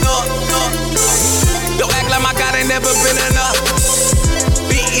up. Don't act like my God ain't never been enough.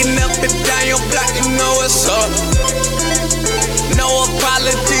 Beating up and down your block, you know what's up. No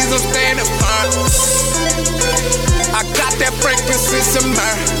apologies, I'm standing firm. I got that frequency of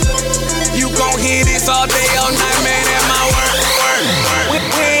mine. You gon' hear this all day, all night, man, at my work.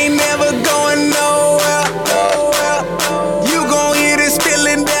 We ain't never going nowhere. You gon' hear this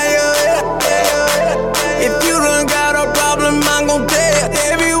feeling down your head. If you done got a problem, I'm gon' tell.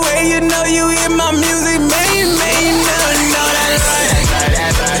 Everywhere you know you hear my music, man, you know that's right.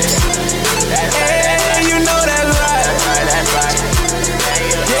 Yeah, you know that's right.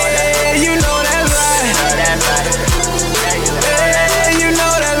 Yeah, you know that's right. Yeah, you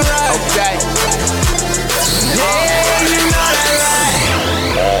know that's right. Okay. Yeah, you know that's right.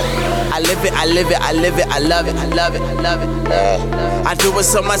 I live it, I love it. I do it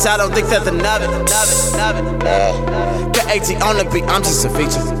so much, I don't think that the love it. Got AT on the beat, I'm just a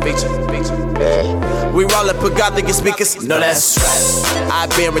feature. We roll up, put God thinking speakers. No, that's right. I've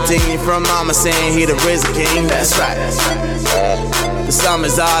been redeemed from mama saying he the risen king. That's right. The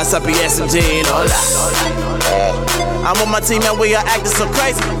summer's ours, up SMG, no lie. I'm with my team and we are acting so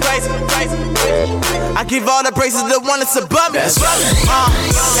crazy. I give all the praises to the one that's above me. That's right.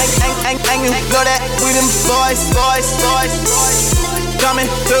 Ain't you know that we them boys. Coming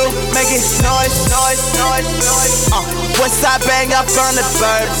through, making noise. Westside bang up on the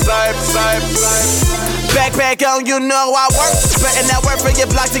bird. Backpack on, you know I work. Spreading that word for your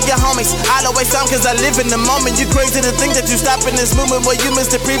block to your homies. I'll always sound cause I live in the moment. You crazy to think that you stop in this movement. Well, you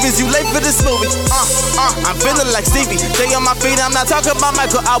missed the previous, you late for this movie. I'm feeling like Stevie. Stay on my feet, I'm not talking about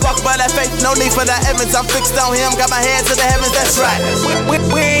Michael. I walk by that faith, no need for that evidence. I'm fixed on him, got my hands to the heavens, that's right.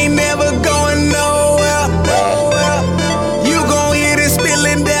 We ain't never going nowhere. You gon' hear this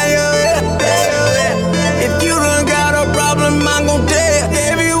feeling down your head. If you done got a problem, I'm gon' tell.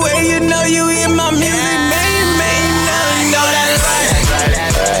 Everywhere you know you hear my music, man, you know that's right.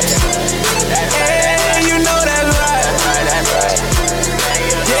 Yeah, you know that's right.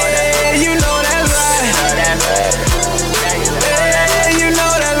 Yeah, you know that's right. Yeah, you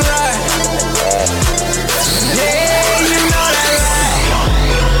know that's right. Yeah, you know that's right.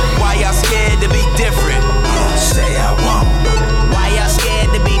 Why y'all scared to be different? Say I won't. Why y'all scared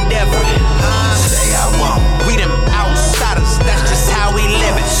to be different? Say I won't. We them outsiders, that's just how we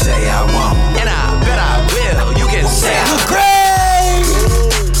live it. Say I won't. And I bet I will. You can say I won't.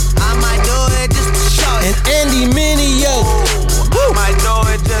 I might do it just to show you. And Andy Mineo. I might do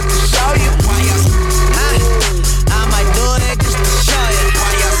it just to show you. Why y'all I might do it just to show you.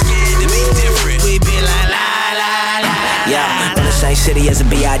 Why y'all scared to be different? We be like la. Yeah, in the same city as a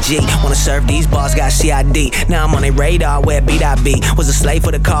B.I.G. Wanna serve these bars, got CID. Now I'm on a radar where B.I.B. Was a slave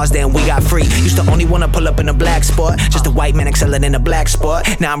for the cause, then we got free. Used to only wanna pull up in a black sport. Just a white man excelling in a black sport.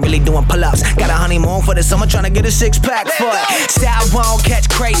 Now I'm really doing pull-ups. Got a honeymoon for the summer, trying to get a 6-pack for it. Style won't catch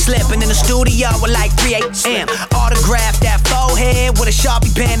Craig slipping in the studio at like 3 a.m. Autograph that forehead with a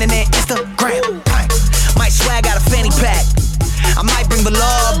Sharpie pen and then Instagram. Might swag out a fanny pack. I might bring the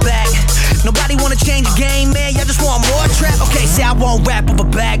law back. Nobody wanna change the game, man? Y'all just want more trap? Okay, say I won't rap over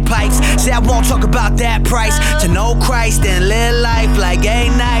bagpipes. Say I won't talk about that price. To know Christ and live life like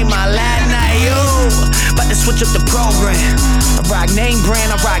ain't night, my last night, yo. About to switch up the program. I rock name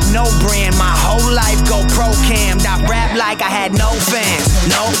brand, I rock no brand. My whole life go pro cammed. I rap like I had no fans.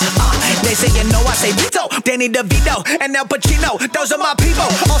 No, they say you know, I say Vito. Danny DeVito and El Pacino. Those are my people.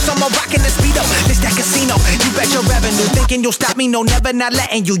 Also, I'm rocking the Speedo. This that casino. You bet your revenue. Thinking you'll stop me? No, never, not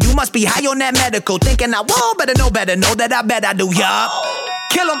letting you. You must be high on that medical. Thinking I won't, better know that I bet I do, y'all.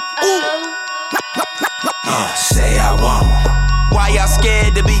 Kill him. Ooh. Say I won't. Why y'all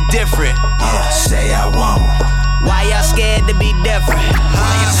scared to be different? Say I won't. Why y'all scared to be different?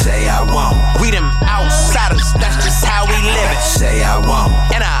 Say I won't. We them outsiders, that's just how we live it. Say I won't.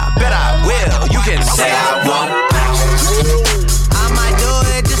 And I bet I will. You can say I won't. I might do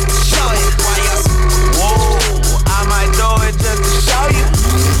it just to show you. Whoa, I might do it just to show you.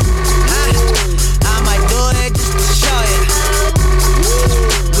 I might do it just to show you.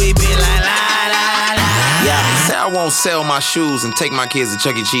 We be like la la la. Yeah, say I won't sell my shoes and take my kids to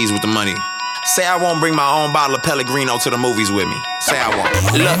Chuck E. Cheese with the money. Say I won't bring my own bottle of Pellegrino to the movies with me. Say I won't.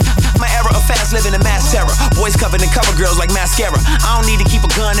 Look, my era of fast living and mass terror. Boys covered in cover girls like mascara. I don't need to keep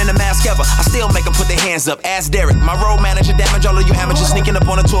a gun in a mask ever. I still make them put their hands up. Ask Derek. My road manager damage all of you amateurs sneaking up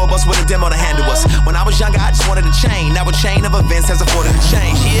on a tour bus with a demo to handle us. When I was younger, I just wanted a chain. Now a chain of events has afforded a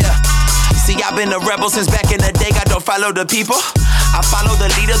change. Yeah. See, I've been a rebel since back in the day. I don't follow the people. I follow the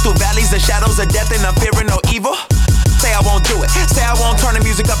leader through valleys, the shadows of death, and I'm fearing no evil. Say I won't do it. Say I won't turn the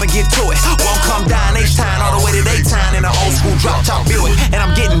music up and get to it. Won't come down H-Town all the way to Daytime in an old school drop top Buick. And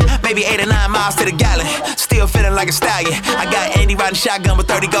I'm getting maybe 8 or 9 miles to the gallon. Still feeling like a stallion. I got Andy riding shotgun with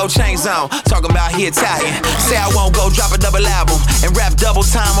 30 gold chains on. Talking about he Italian. Say I won't go drop a double album and rap double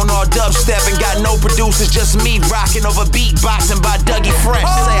time on all dubstep. And got no producers, just me rocking over beatboxing by Dougie Fresh.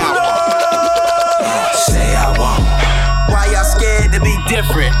 Say I won't. Say I won't. Why y'all scared to be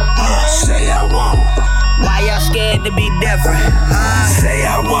different? Say I won't. Why y'all scared to be different? Say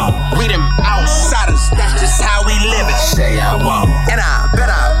I won't. We them outsiders, that's just how we live it. Say I won't. And I bet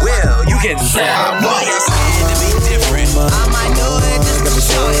I will. You can say I won't. Why y'all scared to be different? I might do it just to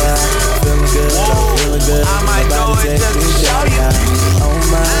show you. Whoa, I might do it just to show you. Oh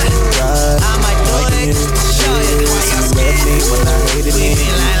my God. I might do it just to show you. You love me when I hated me. You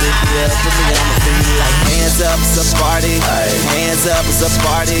pick me up, put me on my feet like hands up, it's a party. Hands up, it's a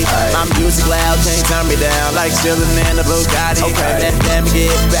party. My music loud, can't turn me down like chillin' in a Bugatti. Let me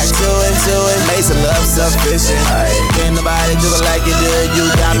get back to it. Make some love sufficient. Can't nobody do it like you do. You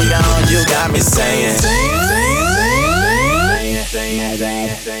got me gone, you got me saying.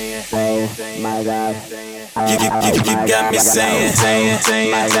 My God. You got me saying.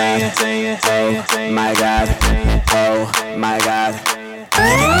 My God. Oh my God. You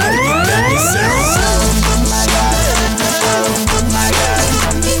got me saying. My God. Oh my God.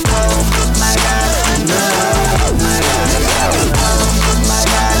 Oh my God. No. My God. Oh my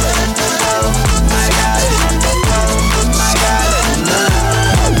God. Oh my God. Oh my God. No.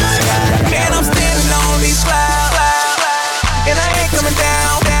 My God. Man, I'm standing on these clouds, and I ain't coming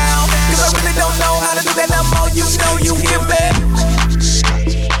down, cause I really don't know how to do that no more. You know you give back,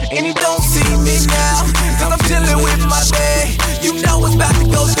 and you don't see me now, cause I'm chilling with my bae. You know it's about to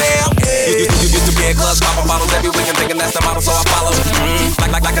go down. You used to be in clubs, popping bottles every weekend, thinking that's the model, so I follow.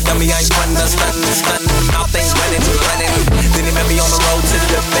 Like a dummy, I ain't stunning. Mouth ain't running. Then he met me on the road to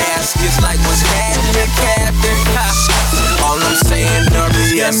Damascus, like what's happening, Captain? All I'm saying,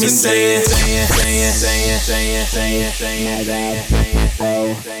 nervous, yes, me saying.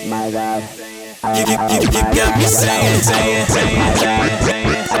 My God. You got me saying.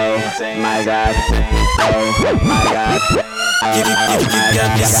 My God. Oh my God. You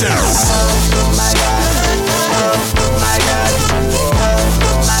got me saying. Oh my God. Oh my God.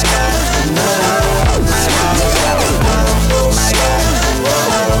 Oh my God. Oh my God. Oh my God. Oh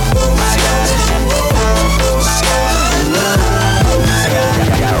my God. Oh my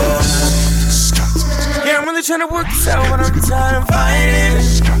God. Yeah, I'm really trying to work this out, but I'm tired of fighting.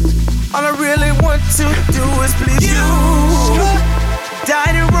 All I really want to do is please you.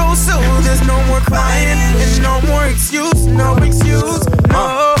 Died and rose, so there's no more crying and no more excuse, no excuse.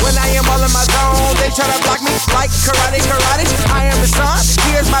 No. When I am all in my zone, they try to block me like karate. I am the son,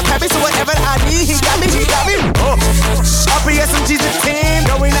 here's my pappy, so whatever I need, he got me. RPS and Jesus 10,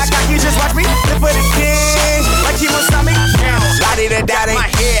 no, we not cocky, just watch me. Live for the king, like he must stop me. Lottie the daddy.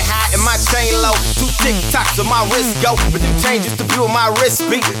 head high and my chain low. 2 TikToks on my wrist go. But them changes to view my wrist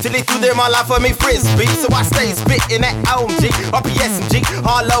beat. Till they threw them all out for me frisbee. So I stay spitting that OMG, RPSMG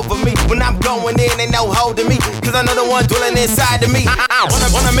all over me. When I'm going in, ain't no holding me. Cause I know the one dwelling inside of me. When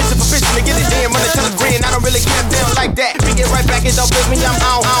I'm mission for fishing to get it in, run it till it's green. I don't really care down like that. We get right back, it don't fit me, I'm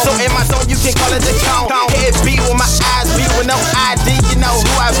on. So in my zone, you can call it the cone. Head beat with my eyes beat with no ID. You know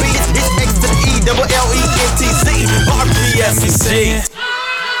who I be. It's X to the E, double LENTZ, RPSEC.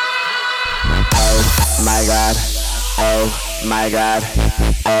 Oh my God, oh my God,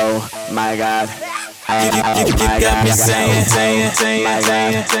 oh my God. You got me saying, my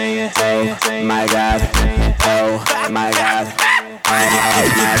God, oh my God, oh my God,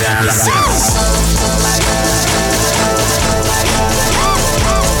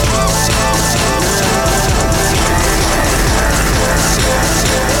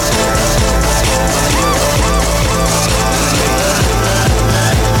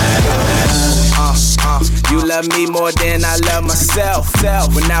 You love me more than I love myself.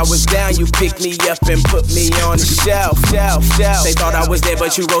 When I was down, you picked me up and put me on the shelf. They thought I was dead,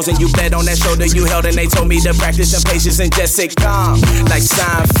 but you rose and you bled on that shoulder you held, and they told me to practice some patience and just sit calm, like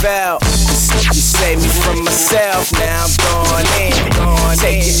Seinfeld. You saved me from myself. Now I'm going in,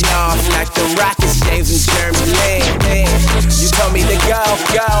 taking off like the Rockets, James and Jeremy Lin. You told me to go.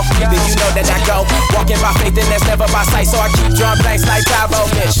 Then you know that I go. Walking by faith and that's never by sight, so I keep drawing blanks like Tyro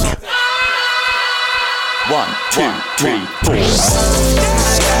Mitchell. 1, 2, 3, 4.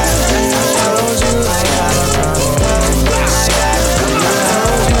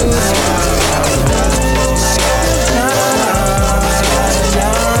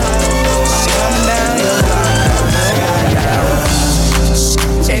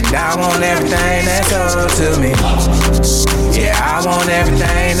 And I want everything that's owed to me. Yeah, I want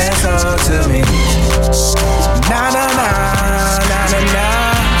everything that's owed to me. Na na na na na na.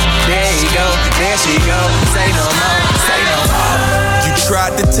 There you go, there she go. Say no more, say no more. You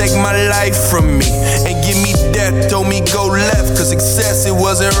tried to take my life from me and give me death, told me go left, cause success it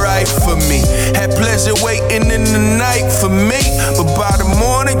wasn't right for me. Had pleasure waiting in the night for me, but by the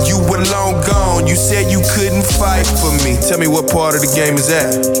morning you were long gone. You said you couldn't fight for me. Tell me what part of the game is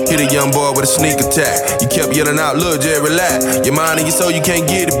that? Hit a young boy with a sneak attack. You kept yelling out, look, Jerry, relax. Your mind and your soul, you can't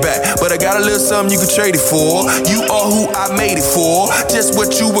get it back, but I got a little something you can trade it for. You are who I made it for, just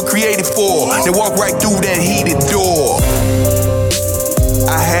what you were created for. Then walk right through that heated door.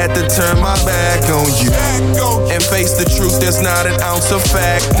 I had to turn my back on you and face the truth, there's not an ounce of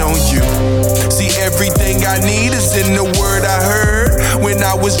fact on you. See, everything I need is in the word I heard when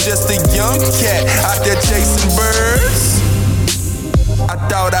I was just a young cat out there chasing birds. I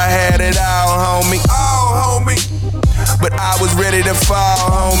thought I had it all, homie, but I was ready to fall,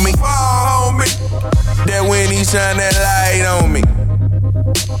 homie. Then when he shined that light on me,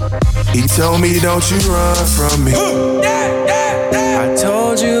 he told me, don't you run from me. I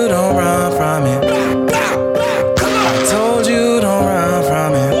told you don't run from it. I told you don't run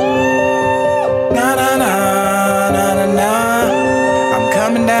from it. Na na na na na na. I'm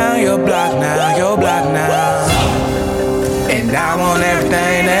coming down your block now, your block now. And I want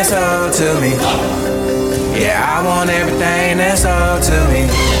everything that's owed to me. Yeah, I want everything that's owed to me.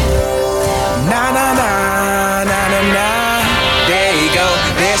 Na na na na na na. There you go,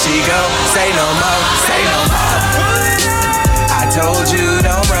 there she go. Say no more, say no more. I told you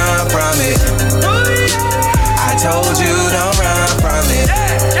don't run from it. I told you don't run from it.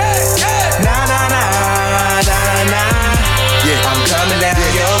 Na na na na na. Yeah, I'm coming down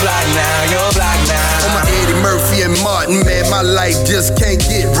your block now, your block now. On my Eddie Murphy and Martin, man, my life just can't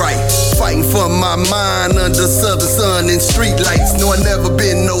get right. Fighting for my mind under southern sun and street lights. No, I never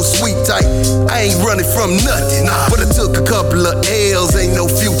been no sweet type. I ain't running from nothing, but I took a couple of L's. Ain't no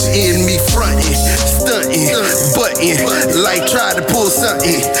future in me fronting, stunting, butting, like try to pull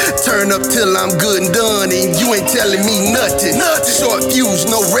something. Turn up till I'm good and done, and you ain't telling me nothing. Short fuse,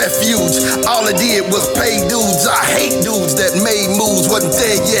 no refuge. All I did was pay dudes. I hate dudes that made moves, wasn't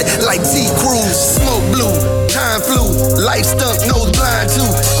there yet. Like T. Cruz, smoke blue, time flew, life stunk, nose blind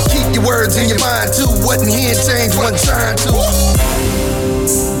too. Keep your words in your mind too. Wasn't here, change, wasn't trying to.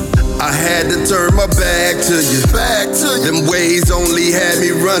 I had to turn my back to you. Them ways only had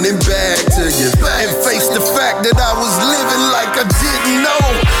me running back to you. And face the fact that I was living like I didn't know.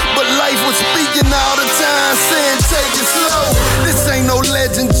 But life was speaking all the time, saying take it slow. This ain't no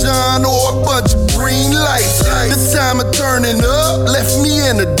Legend John or a bunch of green lights. This time of turning up left me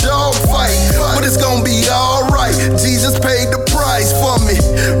in a dog fight. But it's gonna be alright. Jesus paid the price for me.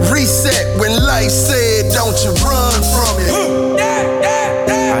 Reset when life said don't you run from it.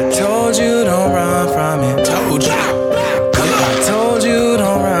 I told you don't run from it. I told you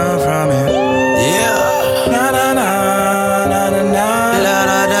don't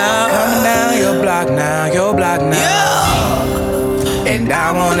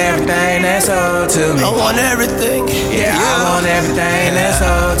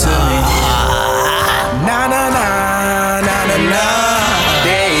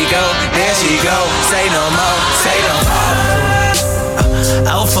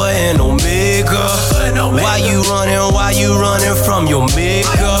no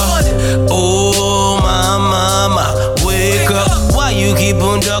makeup. Oh, my mama, wake up. Why you keep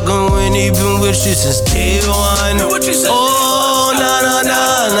on talking when he been with you since day one? Oh, nah.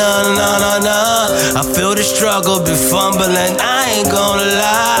 I feel the struggle be fumbling, I ain't gonna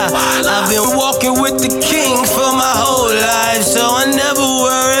lie. I've been walking with the king for my whole life, so I never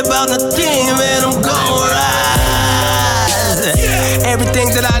worry about nothing, man, I'm gon' rise.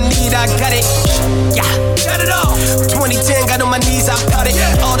 Everything that I need, I got it. Yeah, got it all. 2010, got on my knees, I got it.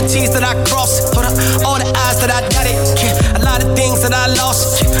 All the T's that I crossed, all the I's that I got it. A lot of things that I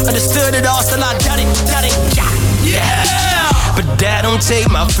lost, understood it all, still I got it. Yeah. But that don't take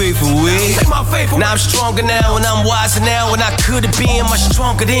my faith away. Now I'm stronger now and I'm wiser now, and I could have been much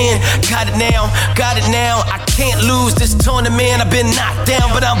stronger then. Got it now. I can't lose this tournament. I've been knocked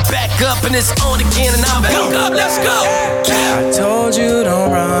down, but I'm back up and it's on again, and I'm back up. Let's go. I told you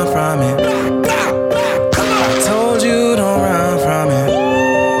don't run from it. I told you don't run from it.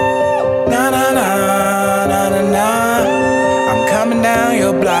 Nah. I'm coming down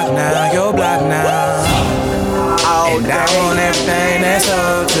your block now. And I want everything that's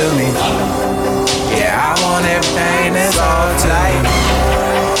all to me. Yeah, I want everything that's all to me.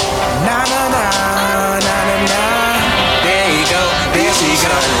 Nah. There you go, there she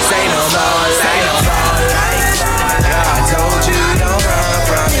go. Say no more. Yeah, I told you don't run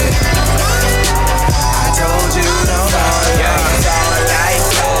from it. I told you don't run. Yeah, it's all right.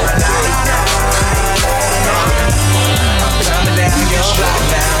 I'm coming down your block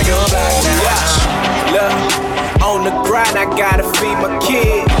now. Look. On the grind, I gotta feed my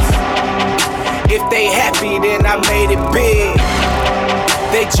kids. If they happy, then I made it big.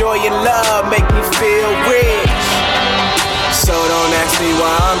 They joy and love make me feel rich. So don't ask me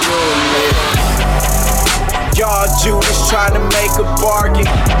why I'm doing it. Y'all Judas trying to make a bargain.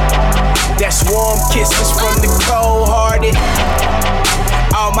 That's warm kisses from the cold-hearted.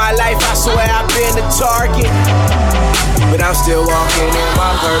 All my life, I swear I've been a target. But I'm still walking in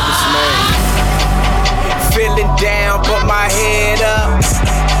my purpose, man. Feeling down, put my head up.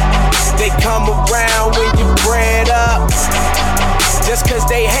 They come around when you bread up. Just cause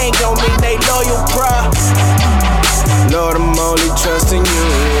they hang on me, they loyal, bruh. Lord, I'm only trusting you,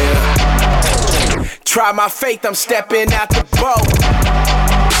 yeah. Try my faith, I'm stepping out the boat.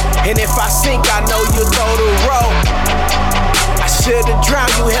 And if I sink, I know you'll throw the rope. I should've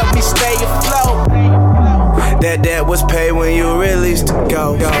drowned, you helped me stay afloat. That debt was paid when you released to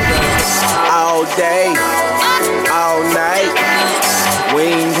go. All day, all night, we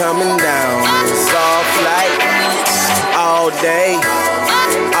ain't coming down, it's all flight. All day,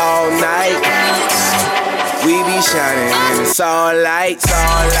 all night, we be shining and it's all lights,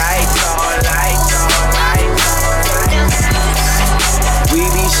 all lights, all lights, all lights, all lights. We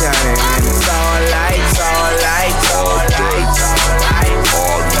be shining and it's all lights, all lights, all lights, all lights,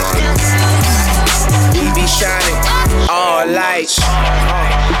 all night. We be shining, all lights.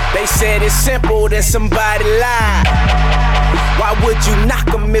 They said it's simple, then somebody lied. Why would you knock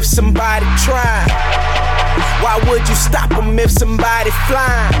them if somebody tried? Why would you stop them if somebody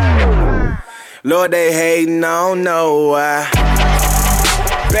flying? Lord, they hating, I don't know why.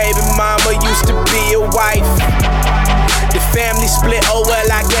 Baby mama used to be a wife. The family split, oh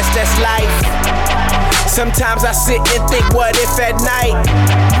well, I guess that's life. Sometimes I sit and think, what if at night?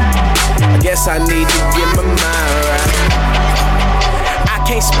 I guess I need to get my mind right.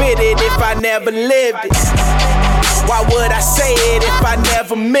 Can't spit it if I never lived it. Why would I say it if I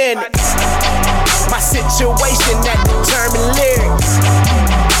never meant it? My situation that determine lyrics.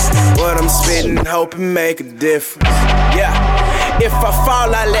 What I'm spitting, hoping make a difference. Yeah. If I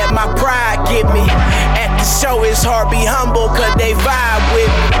fall, I let my pride get me. At the show, it's hard be humble, cause they vibe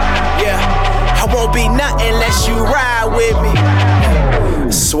with me. Yeah. I won't be nothing unless you ride with me. I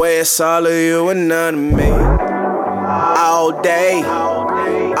swear it's all of you and none of me. All day,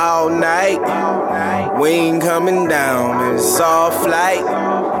 all night, we ain't coming down, it's all flight.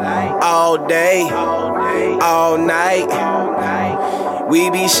 All day, all night, we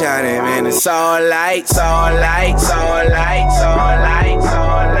be shining, man, it's all lights, all lights, all lights, all lights,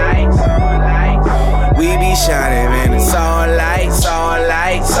 all lights, all lights. We be shining, man, it's all lights, all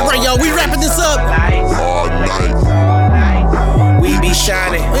lights. Alright, y'all, we wrapping this up. All night. We be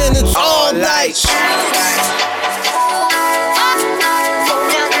shining, and it's all lights.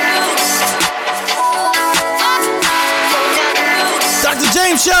 Dr.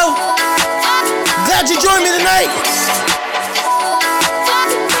 James Show. Glad you joined me tonight.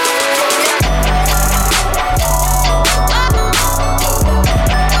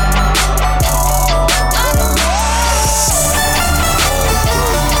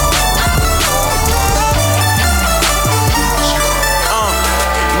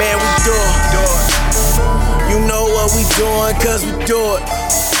 do it. You know what we doing, cause we do it.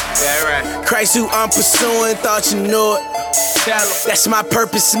 Yeah, right. Christ who I'm pursuing, thought you knew it. That's my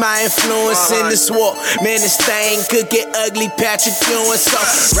purpose, my influence in this war. Man, this thing could get ugly, Patrick Ewing. So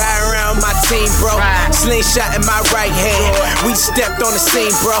ride around my team, bro. Slingshot in my right hand. We stepped on the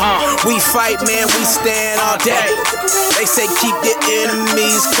scene, bro. We fight, man, we stand all day. They say keep your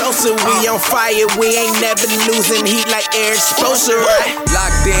enemies closer. We on fire, we ain't never losing heat like air exposure, right?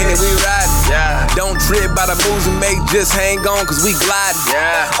 Locked in and we riding. Don't trip by the moves we make, just hang on cause we gliding.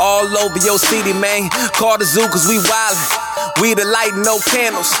 All over your city, man. Call the zoo cause we wildin'. We the light, no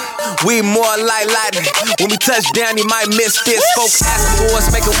candles. We more like lightning. When we touch down, you might miss this. Folks asking for us,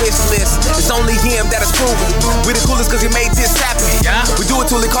 make a wish list. It's only him that is proven. We the coolest cause he made this happen. We do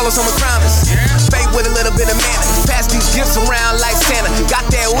it till he call us on the crowners. Fake with a little bit of mana. Pass these gifts around like Santa. Got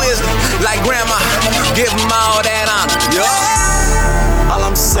that wisdom like grandma. Give him all that honor. All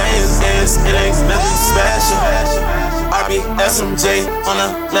I'm saying is it ain't nothing special. RBSMJ on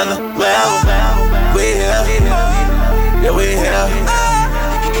another level. We here. Yeah, we here.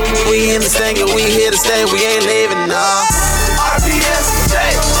 We in this thing and we here to stay. We ain't leaving, no. RBSJ,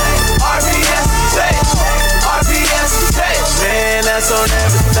 RBSJ, RBSJ. Man, that's on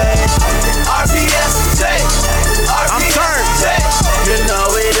everything. RBSJ, RBSJ. You know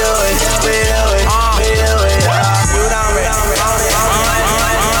we do it, we do it, we do it. You don't ready.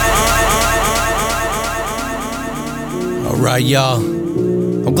 All right, y'all.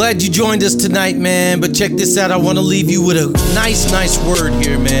 I'm glad you joined us tonight, man. But check this out. I want to leave you with a nice word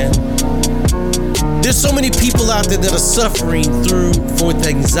here, man. There's so many people out there that are suffering with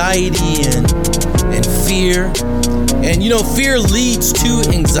anxiety and fear. And, you know, fear leads to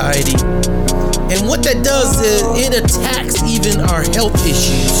anxiety. And what that does is it attacks even our health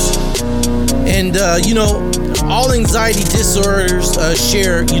issues. And, you know, all anxiety disorders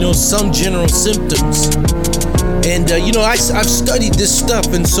share, you know, some general symptoms. And, you know, I've studied this stuff,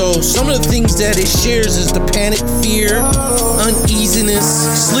 and so some of the things that it shares is the panic, fear, uneasiness,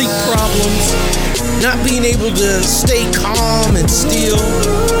 sleep problems, not being able to stay calm and still.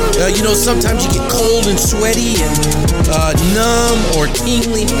 You know, sometimes you get cold and sweaty and numb or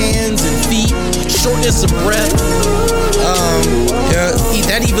tingling hands and feet, shortness of breath.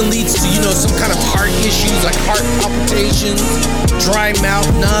 That even leads to, you know, some kind of heart issues like heart palpitations, dry mouth,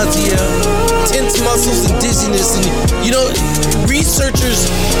 nausea, tense muscles, and dizziness. And, you know,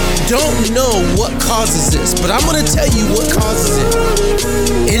 researchers don't know what causes this, but I'm going to tell you what causes it.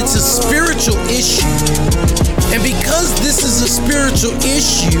 It's a spiritual issue. And because this is a spiritual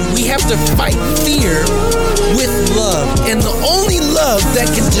issue, we have to fight fear with love. And the only love that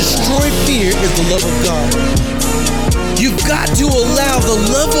can destroy fear is the love of God. You've got to allow the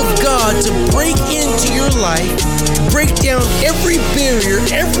love of God to break into your life, break down every barrier,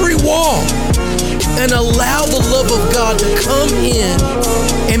 every wall, and allow the love of God to come in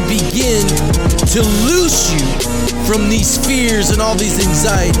and begin to loose you from these fears and all these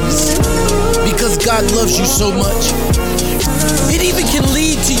anxieties, because God loves you so much. It even can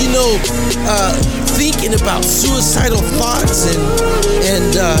lead to, you know, thinking about suicidal thoughts and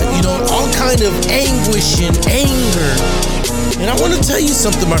you know, all kind of anguish and anger. And I want to tell you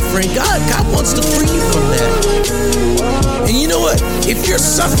something, my friend. God wants to free you from that. And you know what? If you're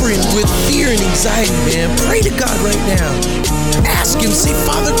suffering with fear and anxiety, man, pray to God right now. Ask Him, say,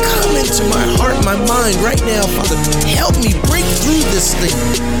 Father, come into my heart, my mind right now, Father. Help me break through this thing.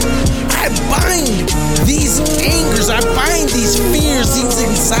 I bind these angers, I bind these fears, these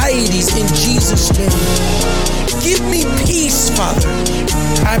anxieties in Jesus' name. Give me peace, Father.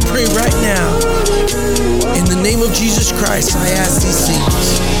 I pray right now. In the name of Jesus Christ, I ask these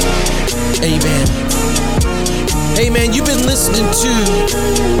things. Amen. Hey man, you've been listening to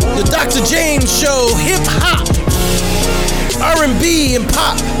the Dr. James Show, hip hop, R&B, and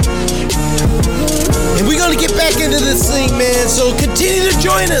pop. And we're gonna get back into this thing, man. So continue to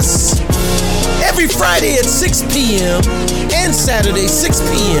join us every Friday at 6 p.m. and Saturday 6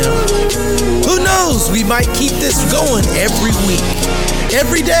 p.m. Who knows? We might keep this going every week,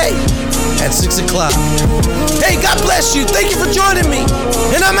 every day at 6 o'clock. Hey, God bless you. Thank you for joining me.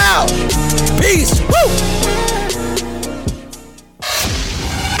 And I'm out. Peace. Woo!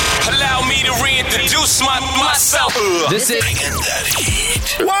 Allow me to reintroduce myself. This is that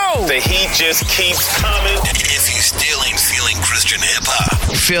heat. Whoa! The heat just keeps coming. If you still ain't feeling Christian hip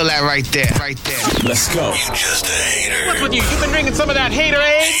hop, feel that right there. Right there. Let's go. You just a hater. What's with you? You been drinking some of that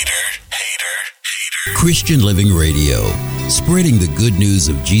haterade? Christian Living Radio, spreading the good news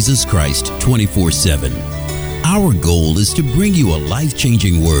of Jesus Christ 24/7. Our goal is to bring you a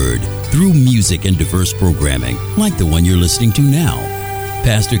life-changing word through music and diverse programming like the one you're listening to now.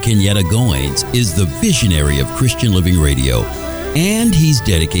 Pastor Kenyatta Goins is the visionary of Christian Living Radio, and he's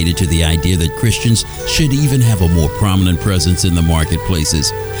dedicated to the idea that Christians should even have a more prominent presence in the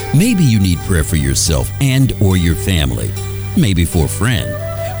marketplaces. Maybe you need prayer for yourself and or your family, maybe for a friend.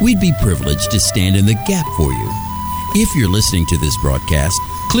 We'd be privileged to stand in the gap for you. If you're listening to this broadcast,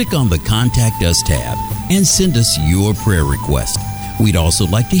 click on the Contact Us tab and send us your prayer request. We'd also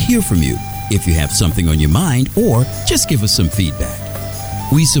like to hear from you if you have something on your mind or just give us some feedback.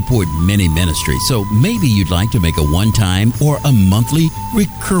 We support many ministries, so maybe you'd like to make a one-time or a monthly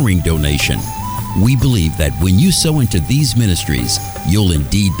recurring donation. We believe that when you sow into these ministries, you'll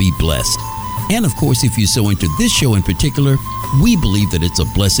indeed be blessed. And of course, if you sow into this show in particular, we believe that it's a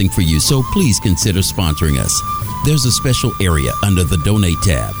blessing for you, so please consider sponsoring us. There's a special area under the Donate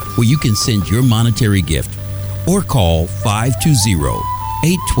tab where you can send your monetary gift or call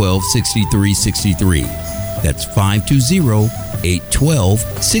 520-812-6363. That's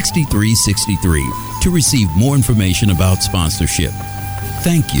 520-812-6363 to receive more information about sponsorship.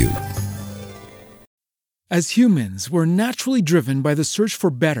 Thank you. As humans, we're naturally driven by the search for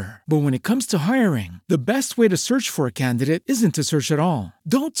better. But when it comes to hiring, the best way to search for a candidate isn't to search at all.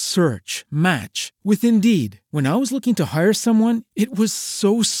 Don't search, match with Indeed. When I was looking to hire someone, it was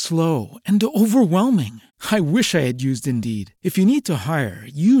so slow and overwhelming. I wish I had used Indeed. If you need to hire,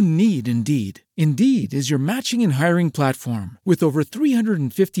 you need Indeed. Indeed is your matching and hiring platform with over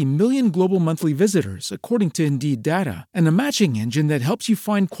 350 million global monthly visitors, according to Indeed data, and a matching engine that helps you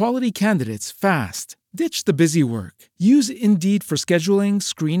find quality candidates fast. Ditch the busy work. Use Indeed for scheduling,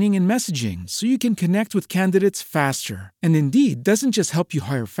 screening, and messaging so you can connect with candidates faster. And Indeed doesn't just help you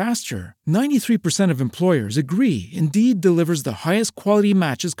hire faster. 93% of employers agree Indeed delivers the highest quality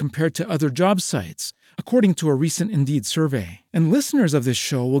matches compared to other job sites, according to a recent Indeed survey. And listeners of this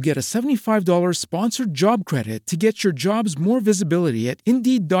show will get a $75 sponsored job credit to get your jobs more visibility at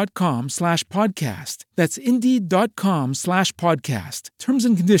Indeed.com/podcast. That's Indeed.com/podcast. Terms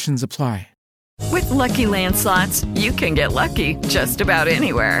and conditions apply. With Lucky Land Slots, you can get lucky just about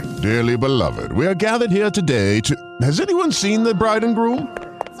anywhere. Dearly beloved, we are gathered here today to... Has anyone seen the bride and groom?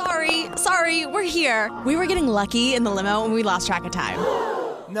 Sorry, we're here. We were getting lucky in the limo and we lost track of time.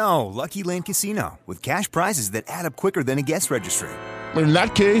 No, Lucky Land Casino, with cash prizes that add up quicker than a guest registry. In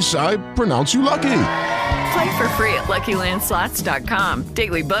that case, I pronounce you lucky. Play for free at LuckyLandSlots.com.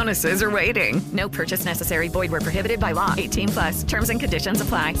 Daily bonuses are waiting. No purchase necessary. Void where prohibited by law. 18+. Terms and conditions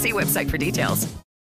apply. See website for details.